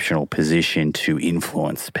exceptional position to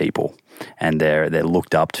influence people. And they're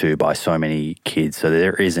looked up to by so many kids. So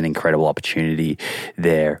there is an incredible opportunity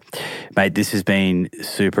there. Mate, this has been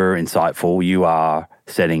super insightful. You are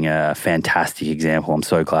setting a fantastic example. I'm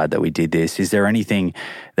so glad that we did this. Is there anything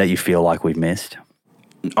that you feel like we've missed?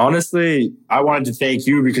 Honestly, I wanted to thank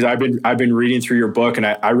you because I've been reading through your book, and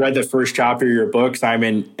I read the first chapter of your book,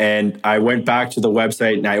 Simon, and I went back to the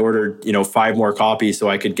website and I ordered 5 more copies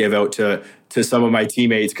so I could give out to some of my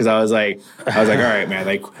teammates, because I was like, all right, man,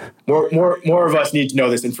 like more of us need to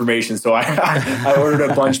know this information. So I ordered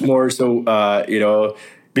a bunch more. So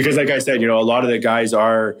because like I said, a lot of the guys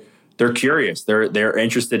they're curious, they're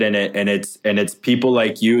interested in it, and it's people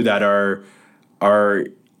like you that are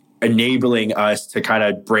enabling us to kind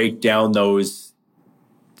of break down those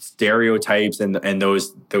stereotypes and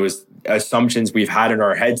those assumptions we've had in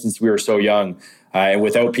our heads since we were so young. And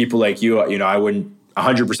without people like you, I wouldn't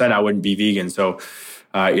 100%. I wouldn't be vegan. So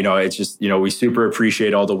It's just, we super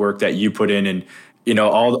appreciate all the work that you put in, and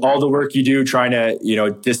all the work you do trying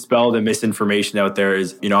to, dispel the misinformation out there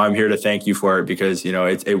is, I'm here to thank you for it, because,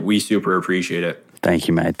 we super appreciate it. Thank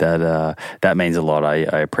you, mate. That means a lot. I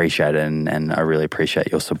appreciate it, and I really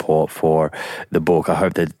appreciate your support for the book. I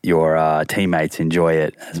hope that your teammates enjoy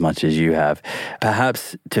it as much as you have.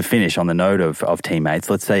 Perhaps to finish on the note of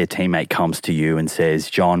teammates, let's say a teammate comes to you and says,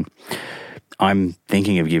 John, I'm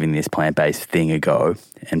thinking of giving this plant-based thing a go,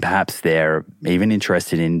 and perhaps they're even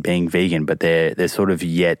interested in being vegan, but they're sort of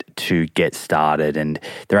yet to get started, and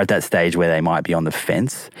they're at that stage where they might be on the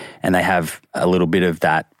fence, and they have a little bit of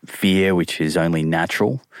that fear, which is only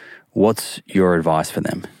natural. What's your advice for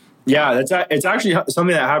them? Yeah, it's actually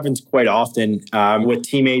something that happens quite often with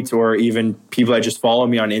teammates or even people that just follow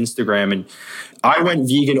me on Instagram. And I went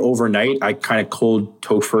vegan overnight. I kind of cold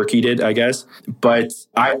tofurkey'd it, I guess. But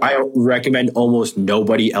I recommend almost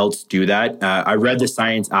nobody else do that. I read the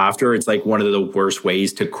science after. It's like one of the worst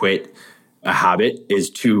ways to quit a habit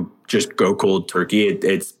is to just go cold turkey.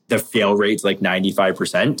 It's the fail rate's like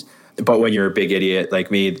 95%. But when you're a big idiot like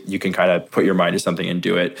me, you can kind of put your mind to something and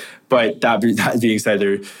do it. But that being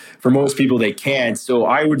said, for most people, they can't. So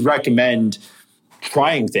I would recommend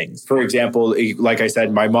trying things. For example, like I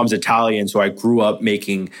said, my mom's Italian, so I grew up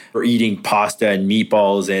making or eating pasta and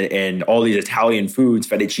meatballs and all these Italian foods,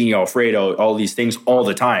 fettuccine Alfredo, all these things all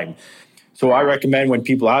the time. So I recommend when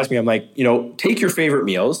people ask me, I'm like, take your favorite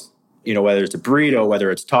meals, whether it's a burrito, whether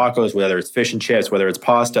it's tacos, whether it's fish and chips, whether it's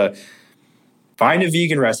pasta. Find a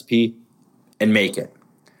vegan recipe and make it.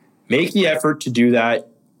 Make the effort to do that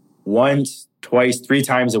once, twice, 3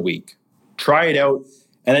 times a week. Try it out,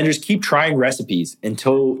 and then just keep trying recipes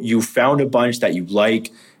until you found a bunch that you like,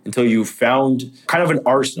 until you found kind of an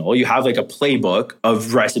arsenal. You have like a playbook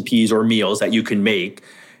of recipes or meals that you can make,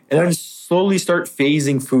 and then slowly start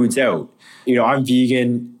phasing foods out. I'm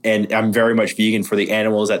vegan, and I'm very much vegan for the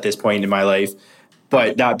animals at this point in my life.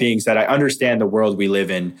 But that being said, I understand the world we live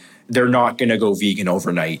in. They're not going to go vegan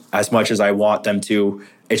overnight as much as I want them to.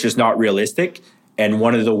 It's just not realistic. And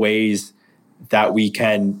one of the ways that we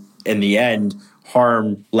can, in the end,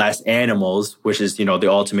 harm less animals, which is, the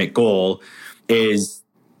ultimate goal, is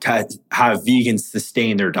to have vegans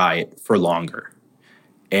sustain their diet for longer.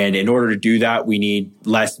 And in order to do that, we need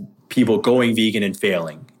less people going vegan and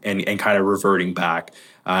failing and kind of reverting back.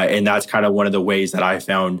 And that's kind of one of the ways that I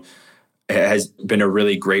found has been a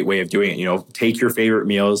really great way of doing it. Take your favorite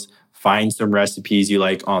meals, find some recipes you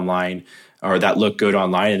like online or that look good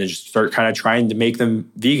online, and then just start kind of trying to make them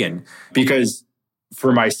vegan. Because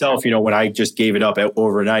for myself, when I just gave it up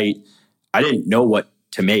overnight, I didn't know what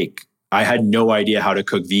to make. I had no idea how to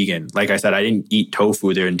cook vegan. Like I said, I didn't eat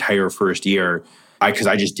tofu the entire first year because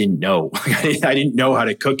I just didn't know. I didn't know how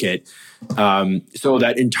to cook it. So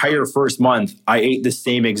that entire first month, I ate the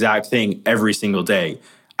same exact thing every single day.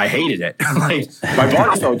 I hated it. Like my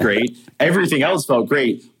body felt great. Everything else felt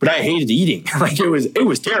great, but I hated eating. Like it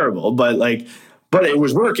was terrible, but it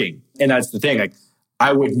was working. And that's the thing. Like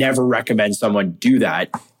I would never recommend someone do that.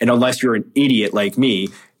 And unless you're an idiot like me,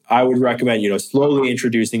 I would recommend, slowly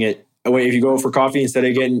introducing it. If you go for coffee, instead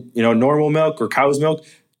of getting, normal milk or cow's milk,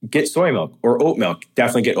 get soy milk or oat milk.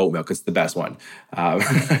 Definitely get oat milk. It's the best one.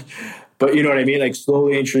 But you know what I mean? Like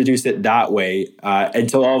slowly introduce it that way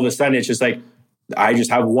until all of a sudden it's just like, I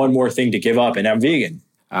just have one more thing to give up and I'm vegan.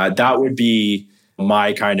 That would be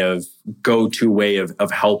my kind of go-to way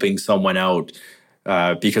of helping someone out.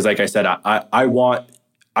 Because like I said, I want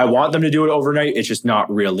them to do it overnight. It's just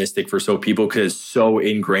not realistic for some people because it's so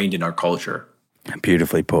ingrained in our culture.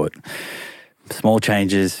 Beautifully put. Small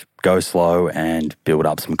changes, go slow, and build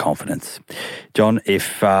up some confidence. John,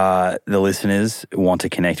 if the listeners want to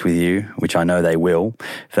connect with you, which I know they will,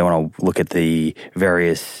 if they want to look at the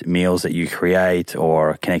various meals that you create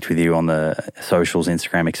or connect with you on the socials,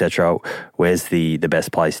 Instagram, etc., where's the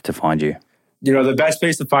best place to find you? The best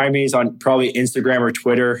place to find me is on probably Instagram or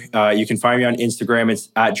Twitter. You can find me on Instagram. It's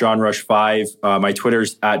at JohnRush5. My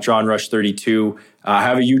Twitter's at JohnRush32. I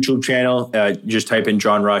have a YouTube channel. Just type in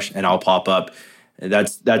John Rush and I'll pop up.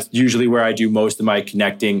 That's usually where I do most of my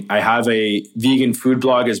connecting. I have a vegan food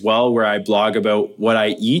blog as well where I blog about what I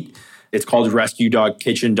eat. It's called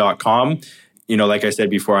RescueDogKitchen.com. Like I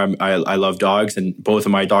said before, I love dogs and both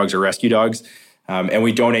of my dogs are rescue dogs. And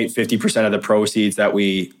we donate 50% of the proceeds that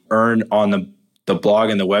we earn on the blog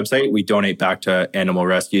and the website. We donate back to animal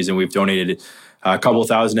rescues, and we've donated a couple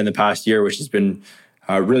thousand in the past year, which has been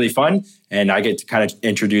really fun. And I get to kind of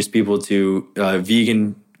introduce people to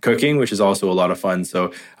vegan cooking, which is also a lot of fun.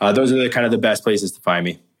 So those are the kind of the best places to find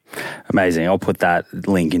me. Amazing. I'll put that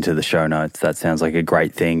link into the show notes. That sounds like a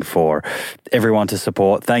great thing for everyone to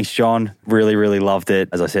support. Thanks, John. Really, really loved it.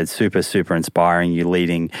 As I said, super, super inspiring. You're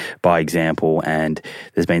leading by example, and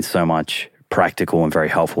there's been so much practical and very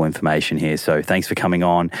helpful information here. So thanks for coming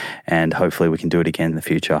on, and hopefully we can do it again in the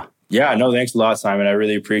future. Yeah, no, thanks a lot, Simon. I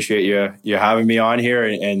really appreciate you having me on here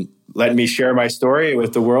and letting me share my story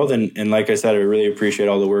with the world. And like I said, I really appreciate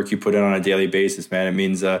all the work you put in on a daily basis, man. It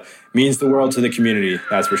means the world to the community,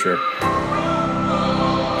 that's for sure.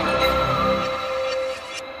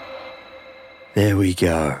 There we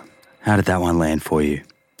go. How did that one land for you?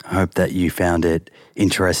 I hope that you found it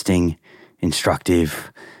interesting,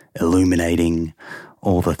 instructive, illuminating,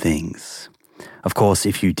 all the things. Of course,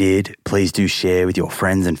 if you did, please do share with your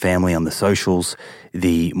friends and family on the socials.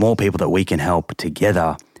 The more people that we can help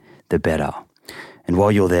together, the better. And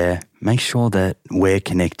while you're there, make sure that we're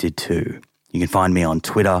connected too. You can find me on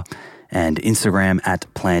Twitter and Instagram at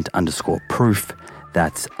plant_proof.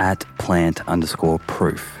 That's at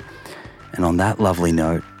plant_proof. And on that lovely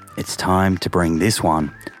note, it's time to bring this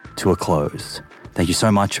one to a close. Thank you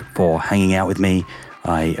so much for hanging out with me.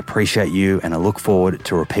 I appreciate you, and I look forward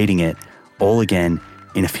to repeating it all again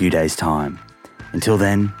in a few days' time. Until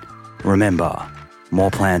then, remember, more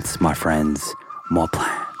plants, my friends, more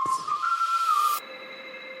plants.